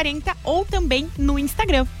 999000540 ou também no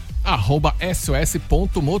Instagram.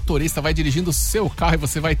 @sos.motorista. Vai dirigindo o seu carro e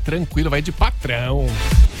você vai tranquilo, vai de patrão.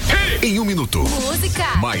 Em 1 minuto.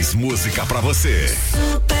 Música. Mais música pra você.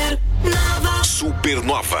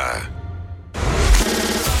 Supernova.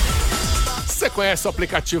 Você conhece o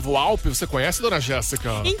aplicativo Alp? Você conhece, dona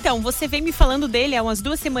Jéssica? Então, você vem me falando dele há umas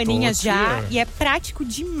 2 semaninhas já e é prático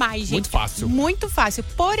demais, gente. Muito fácil. Muito fácil.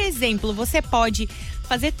 Por exemplo, você pode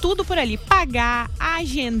fazer tudo por ali, pagar,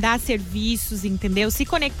 agendar serviços, entendeu? Se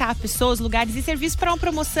conectar a pessoas, lugares e serviços para uma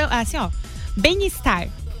promoção, assim, ó, bem-estar.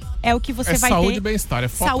 É o que você vai ter. Saúde e bem-estar, é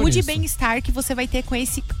foco Saúde nisso. e bem-estar que você vai ter com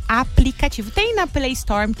esse aplicativo. Tem na Play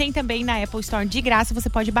Store, tem também na Apple Store de graça, você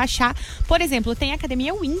pode baixar. Por exemplo, tem a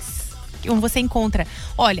Academia Wins, onde você encontra,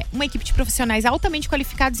 olha, uma equipe de profissionais altamente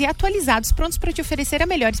qualificados e atualizados, prontos para te oferecer a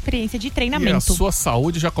melhor experiência de treinamento. E a sua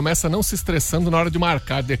saúde já começa não se estressando na hora de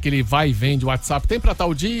marcar, daquele vai e vem de WhatsApp. Tem pra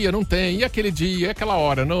tal dia? Não tem. E aquele dia? E aquela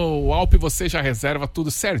hora? No Alp você já reserva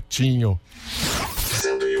tudo certinho.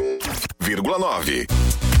 101,9.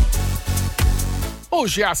 O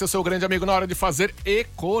Giasse é o seu grande amigo na hora de fazer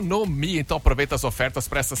economia. Então aproveita as ofertas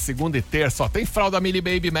para essa segunda e terça. Ó, tem fralda Mini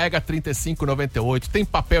Baby Mega R$35,98. Tem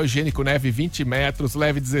papel higiênico Neve 20 metros,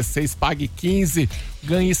 leve 16, pague 15.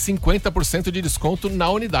 Ganhe 50% de desconto na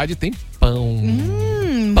unidade. Tem pão.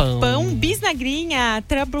 Pão bisnagrinha,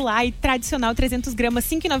 Trabulai tradicional 300 gramas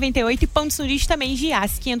 5,98 e pão de surite também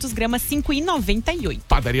Giasse 500 gramas 5,98.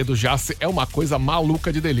 Padaria do Giasse é uma coisa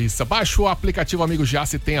maluca de delícia. Baixa o aplicativo Amigo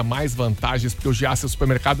Giasse e tenha mais vantagens, porque o Giasse, o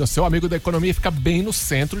supermercado, é o seu amigo da economia e fica bem no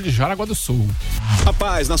centro de Jaraguá do Sul.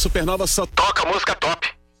 Rapaz, na Supernova só toca música top.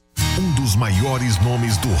 Um dos maiores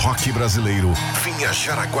nomes do rock brasileiro vinha a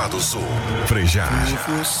Jaraguá do Sul. Frejá.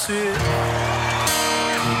 Você, eu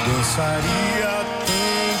dançaria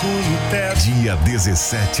tango no teto. Dia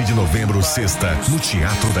 17 de novembro, sexta, no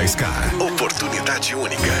Teatro da Scar. Oportunidade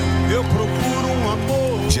única. Eu procuro um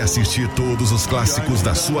amor. De assistir todos os clássicos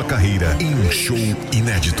da sua carreira em um show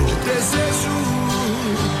inédito. Desejo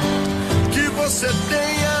que você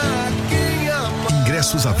tenha quem amar.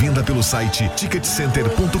 Ingressos à venda pelo site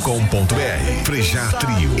ticketcenter.com.br. Frejá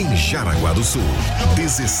Trio, em Jaraguá do Sul.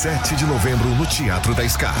 17 de novembro, no Teatro da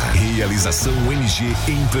Scar. Realização MG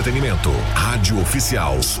Entretenimento. Rádio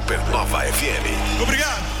Oficial Supernova FM.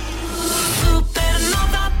 Obrigado.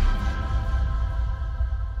 Supernova.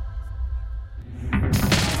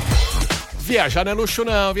 Viajar não é luxo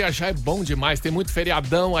não, viajar é bom demais, tem muito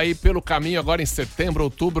feriadão aí pelo caminho agora em setembro,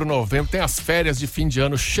 outubro, novembro, tem as férias de fim de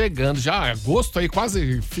ano chegando, já agosto aí,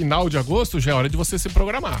 quase final de agosto, já é hora de você se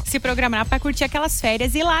programar. Se programar para curtir aquelas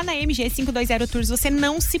férias e lá na MG 520 Tours você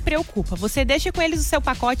não se preocupa, você deixa com eles o seu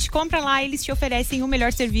pacote, compra lá, eles te oferecem o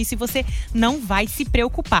melhor serviço e você não vai se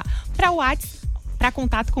preocupar. Para o WhatsApp, para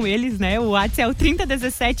contato com eles, né? O WhatsApp é o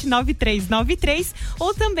 3017-9393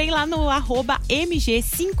 ou também lá no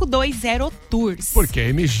 @MG520 Tours. Porque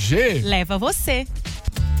MG leva você.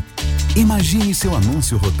 Imagine seu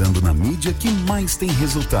anúncio rodando na mídia que mais tem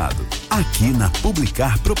resultado. Aqui na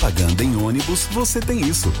Publicar Propaganda em Ônibus você tem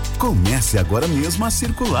isso. Comece agora mesmo a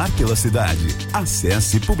circular pela cidade.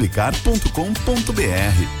 Acesse publicar.com.br.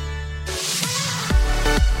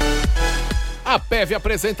 A PEV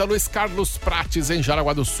apresenta Luiz Carlos Prates em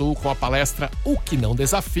Jaraguá do Sul com a palestra O que não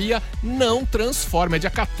desafia, não transforma. É dia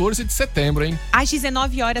 14 de setembro, hein? Às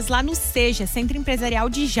 19 horas lá no Seja, Centro Empresarial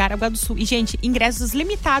de Jaraguá do Sul. E, gente, ingressos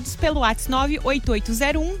limitados pelo WhatsApp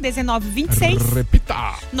 98801-1926.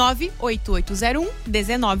 Repita!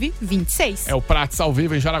 98801-1926. É o Prates ao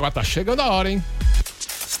vivo em Jaraguá. Tá chegando a hora, hein?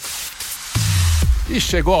 E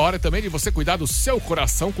chegou a hora também de você cuidar do seu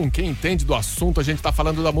coração com quem entende do assunto. A gente tá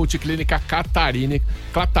falando da Multiclínica Catarina,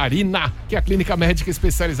 que é a clínica médica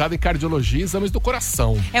especializada em cardiologia e exames do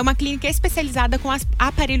coração. É uma clínica especializada com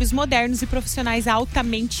aparelhos modernos e profissionais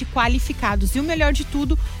altamente qualificados. E o melhor de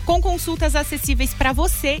tudo, com consultas acessíveis para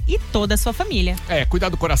você e toda a sua família. Cuidar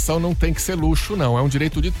do coração não tem que ser luxo, não. É um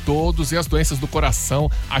direito de todos e as doenças do coração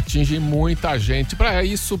atingem muita gente. Para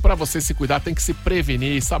isso, para você se cuidar, tem que se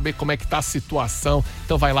prevenir, saber como é que tá a situação.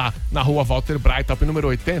 Então vai lá na rua Walter Breithaupt, número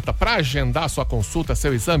 80, para agendar sua consulta,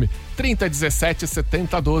 seu exame,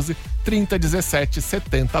 3017-7012,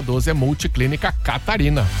 3017-7012 é Multiclínica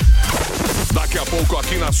Catarina. Daqui a pouco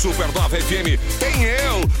aqui na Supernova FM tem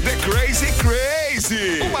eu, The Crazy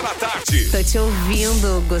Crazy. 1h. Tô te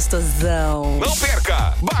ouvindo, gostosão. Não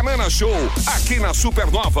perca! Banana Show aqui na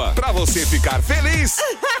Supernova pra você ficar feliz,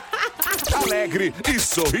 alegre e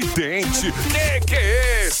sorridente. Que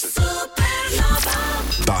é esse? Supernova.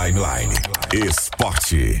 Timeline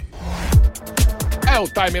Esporte. É o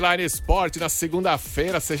Timeline Esporte na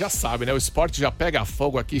segunda-feira, você já sabe, né? O esporte já pega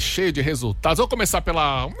fogo aqui, cheio de resultados. Vamos começar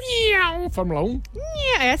pela Fórmula 1.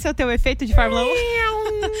 Esse é o teu efeito de Fórmula 1?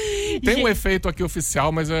 Tem um efeito aqui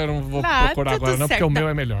oficial, mas eu não vou procurar agora não, porque o meu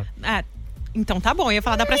é melhor. Então tá bom, eu ia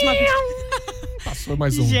falar da próxima vez. Passou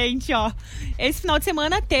mais um. Gente, ó, esse final de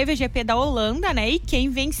semana teve a GP da Holanda, né? E quem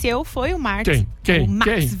venceu foi o Max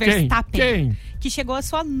Verstappen. Que chegou à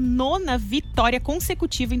sua 9ª vitória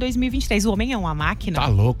consecutiva em 2023. O homem é uma máquina. Tá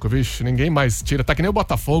louco, bicho. Ninguém mais tira. Tá que nem o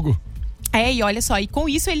Botafogo. E olha só, e com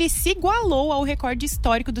isso ele se igualou ao recorde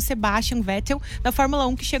histórico do Sebastian Vettel da Fórmula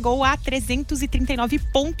 1, que chegou a 339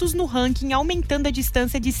 pontos no ranking, aumentando a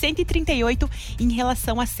distância de 138 em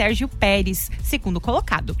relação a Sérgio Pérez, segundo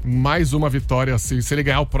colocado. Mais uma vitória, se ele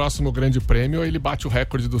ganhar o próximo grande prêmio, ele bate o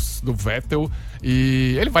recorde do Vettel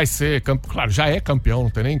e ele vai ser, claro, já é campeão, não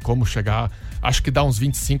tem nem como chegar, acho que dá uns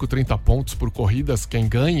 25, 30 pontos por corridas quem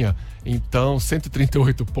ganha. Então,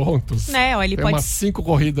 138 pontos. Ele pode... umas 5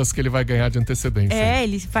 corridas que ele vai ganhar de antecedência.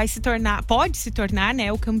 Ele pode se tornar,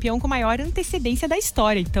 né, o campeão com maior antecedência da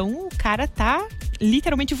história. Então, o cara tá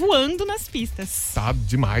literalmente voando nas pistas. Tá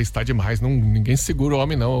demais. Ninguém segura o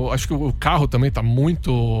homem, não. Eu acho que o carro também tá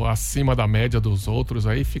muito acima da média dos outros.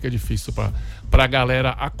 Aí fica difícil pra galera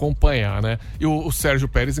acompanhar, né? E o Sérgio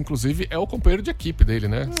Pérez, inclusive, é o companheiro de equipe dele,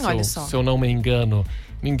 né? Olha só. Se eu não me engano.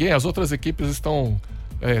 As outras equipes estão...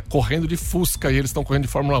 correndo de Fusca e eles estão correndo de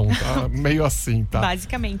Fórmula 1, tá? Meio assim, tá?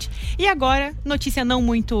 Basicamente. E agora, notícia não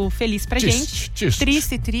muito feliz pra gente.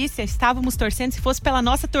 Triste. Estávamos torcendo. Se fosse pela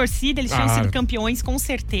nossa torcida, eles tinham sido campeões, com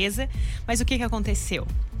certeza. Mas o que aconteceu?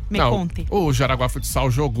 Me conte. O Jaraguá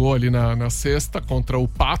Futsal jogou ali na sexta contra o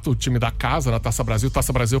Pato, o time da casa, na Taça Brasil.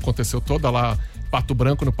 Taça Brasil aconteceu toda lá, Pato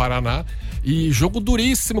Branco, no Paraná. E jogo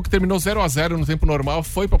duríssimo, que terminou 0-0 no tempo normal,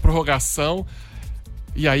 foi pra prorrogação.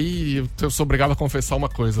 E aí, eu sou obrigado a confessar uma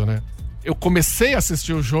coisa, né? Eu comecei a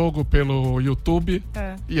assistir o jogo pelo YouTube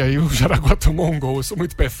e aí o Jaraguá tomou um gol. Eu sou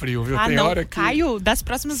muito pé frio, viu? Tem hora que... Caio, das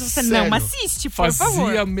próximas você não assiste, por favor.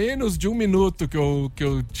 Fazia menos de 1 minuto que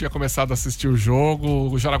eu tinha começado a assistir o jogo.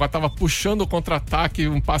 O Jaraguá tava puxando o contra-ataque,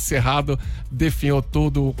 um passe errado, definhou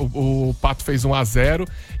tudo. O Pato fez 1-0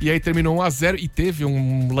 e aí terminou 1-0 e teve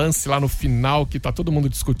um lance lá no final que tá todo mundo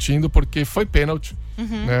discutindo porque foi pênalti,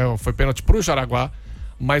 né? Foi pênalti pro Jaraguá.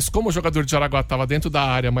 Mas como o jogador de Jaraguá estava dentro da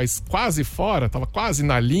área, mas quase fora, estava quase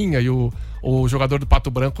na linha, e o jogador do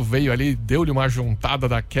Pato Branco veio ali, deu-lhe uma juntada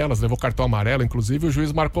daquelas, levou cartão amarelo, inclusive, o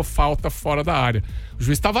juiz marcou falta fora da área. O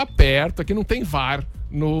juiz estava perto, aqui não tem VAR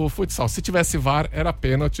no futsal. Se tivesse VAR, era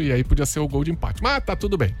pênalti, e aí podia ser o gol de empate. Mas tá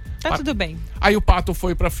tudo bem. Tudo bem. Aí o Pato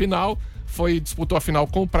foi pra final, disputou a final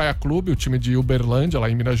com o Praia Clube, o time de Uberlândia, lá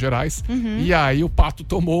em Minas Gerais. E aí o Pato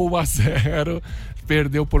tomou 1-0,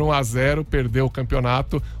 perdeu por 1-0, perdeu o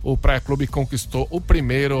campeonato. O Praia Clube conquistou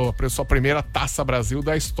a sua primeira Taça Brasil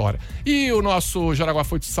da história. E o nosso Jaraguá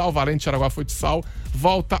Futsal, Valente Jaraguá Futsal,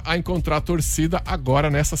 volta a encontrar a torcida agora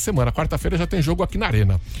nessa semana. Quarta-feira já tem jogo aqui na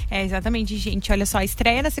Arena. Exatamente, gente. Olha só, a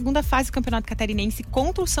estreia da segunda fase do Campeonato Catarinense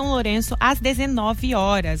contra o São Lourenço às 19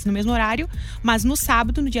 horas, no mesmo horário, mas no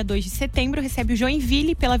sábado, no dia 2 de setembro, recebe o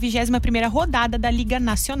Joinville pela 21ª rodada da Liga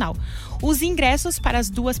Nacional. Os ingressos para as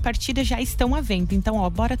 2 partidas já estão à venda. Então,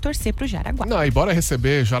 bora torcer pro Jaraguá. E bora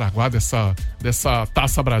receber Jaraguá dessa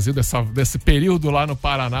Taça Brasil, desse período lá no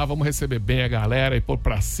Paraná. Vamos receber bem a galera e pôr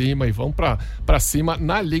pra cima. E vamos pra cima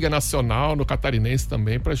na Liga Nacional, no Catarinense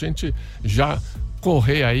também, pra gente já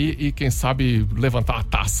correr aí e, quem sabe, levantar a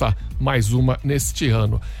taça mais uma neste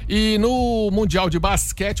ano. E no Mundial de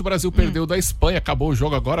Basquete, o Brasil perdeu da Espanha. Acabou o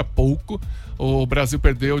jogo agora há pouco. O Brasil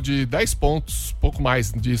perdeu de 10 pontos, pouco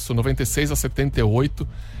mais disso, 96-78.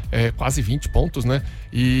 quase 20 pontos, né?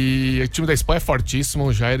 E o time da Espanha é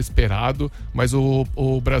fortíssimo, já era esperado, mas o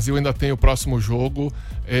Brasil ainda tem o próximo jogo.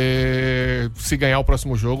 Se ganhar o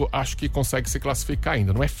próximo jogo, acho que consegue se classificar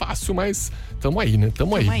ainda. Não é fácil, mas tamo aí, né?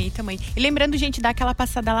 Tamo aí. E lembrando, gente, dá aquela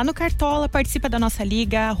passada lá no Cartola, participa da nossa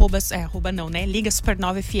liga, Liga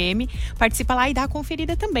Supernova FM. Participa lá e dá a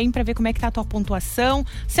conferida também pra ver como é que tá a tua pontuação.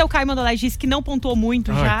 Seu Caio Mandolesi disse que não pontuou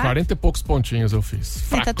muito já. 40 e poucos pontinhos eu fiz.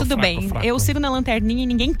 Tá tudo bem. Fraco. Eu sigo na lanterninha e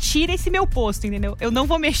ninguém tira esse meu posto, entendeu? Eu não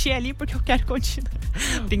vou mexer ali porque eu quero continuar.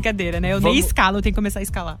 Brincadeira, né? Nem escalo, eu tenho que começar a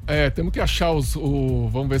escalar. Temos que achar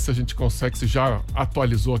vamos ver se a gente consegue, se já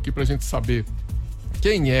atualizou aqui pra gente saber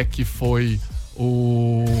quem é que foi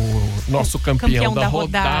o nosso campeão da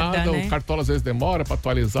rodada, né? O Cartola às vezes demora pra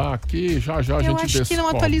atualizar aqui, já a gente descobre. Eu acho que não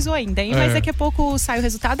atualizou ainda, hein? Mas daqui a pouco sai o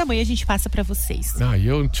resultado, amanhã a gente passa pra vocês. E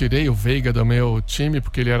eu tirei o Veiga do meu time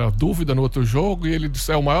porque ele era dúvida no outro jogo e ele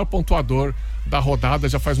é o maior pontuador da rodada,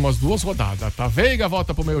 já faz umas 2 rodadas, tá? Veiga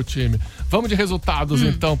volta pro meu time. Vamos de resultados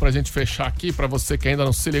então, pra gente fechar aqui, pra você que ainda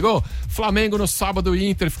não se ligou. Flamengo no sábado e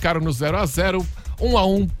Inter ficaram no 0-0.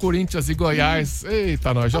 1-1, Corinthians e Goiás.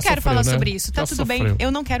 Eita, nós já sofreu, né? Não quero falar sobre isso, tá tudo bem.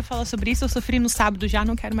 Eu não quero falar sobre isso, eu sofri no sábado já,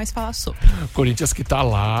 não quero mais falar sobre. Corinthians que tá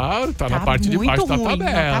lá, tá na parte de baixo da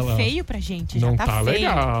tabela. Tá feio pra gente, não já tá feio,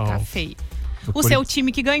 legal. Tá feio. O seu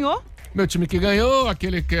time que ganhou? Meu time que ganhou,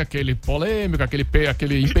 aquele polêmico,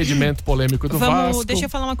 aquele impedimento polêmico do Vasco. Deixa eu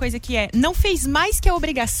falar uma coisa que não fez mais que a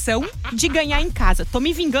obrigação de ganhar em casa. Tô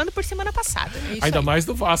me vingando por semana passada. Ainda mais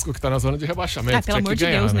do Vasco, que tá na zona de rebaixamento. Pelo amor de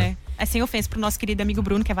Deus, né? É sem ofensa pro nosso querido amigo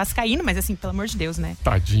Bruno, que é vascaíno, mas assim, pelo amor de Deus, né?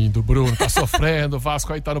 Tadinho do Bruno, tá sofrendo. O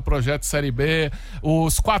Vasco aí tá no projeto Série B.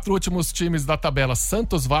 Os 4 últimos times da tabela: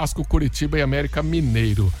 Santos, Vasco, Curitiba e América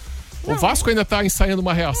Mineiro. O Vasco ainda tá ensaiando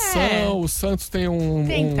uma reação, o Santos tem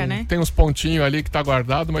tem uns pontinhos ali que tá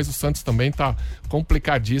guardado, mas o Santos também tá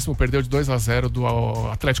complicadíssimo, perdeu de 2-0 do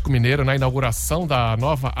Atlético Mineiro na inauguração da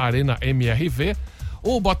nova Arena MRV.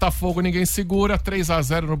 O Botafogo ninguém segura,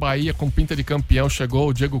 3-0 no Bahia, com pinta de campeão, chegou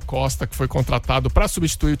o Diego Costa, que foi contratado para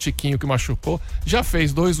substituir o Tiquinho, que machucou, já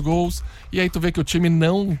fez 2 gols, e aí tu vê que o time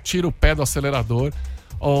não tira o pé do acelerador.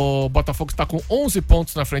 O Botafogo está com 11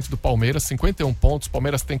 pontos na frente do Palmeiras, 51 pontos. O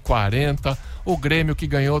Palmeiras tem 40. O Grêmio, que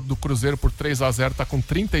ganhou do Cruzeiro por 3-0, está com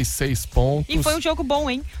 36 pontos. E foi um jogo bom,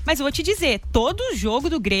 hein? Mas eu vou te dizer, todo jogo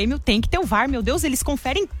do Grêmio tem que ter o VAR. Meu Deus, eles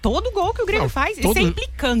conferem todo gol que o Grêmio faz. Isso é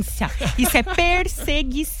implicância. Isso é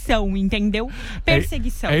perseguição, entendeu?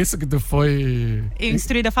 Perseguição. É isso que tu foi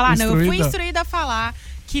instruída a falar? Não, eu fui instruída a falar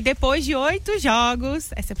que depois de 8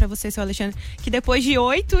 jogos... Essa é pra você, seu Alexandre. Que depois de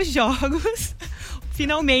 8 jogos...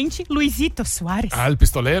 Finalmente, Luizito Soares. El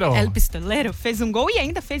Pistoleiro? El Pistoleiro fez um gol e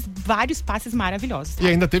ainda fez vários passes maravilhosos. Tá? E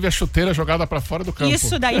ainda teve a chuteira jogada pra fora do campo.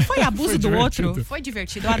 Isso daí foi abuso do outro. Foi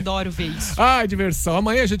divertido, eu adoro ver isso. Diversão.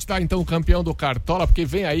 Amanhã a gente tá então campeão do Cartola, porque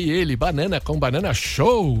vem aí ele, Banana com Banana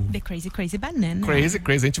Show. The Crazy Crazy Banana. Crazy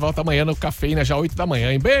Crazy. A gente volta amanhã no Cafeína, já 8 da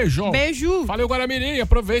manhã, hein? Beijo. Beijo. Valeu, Guaramirim.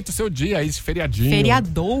 Aproveita o seu dia aí, esse feriadinho.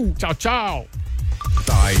 Feriadou. Tchau, tchau.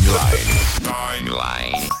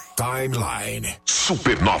 Timeline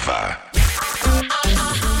Supernova.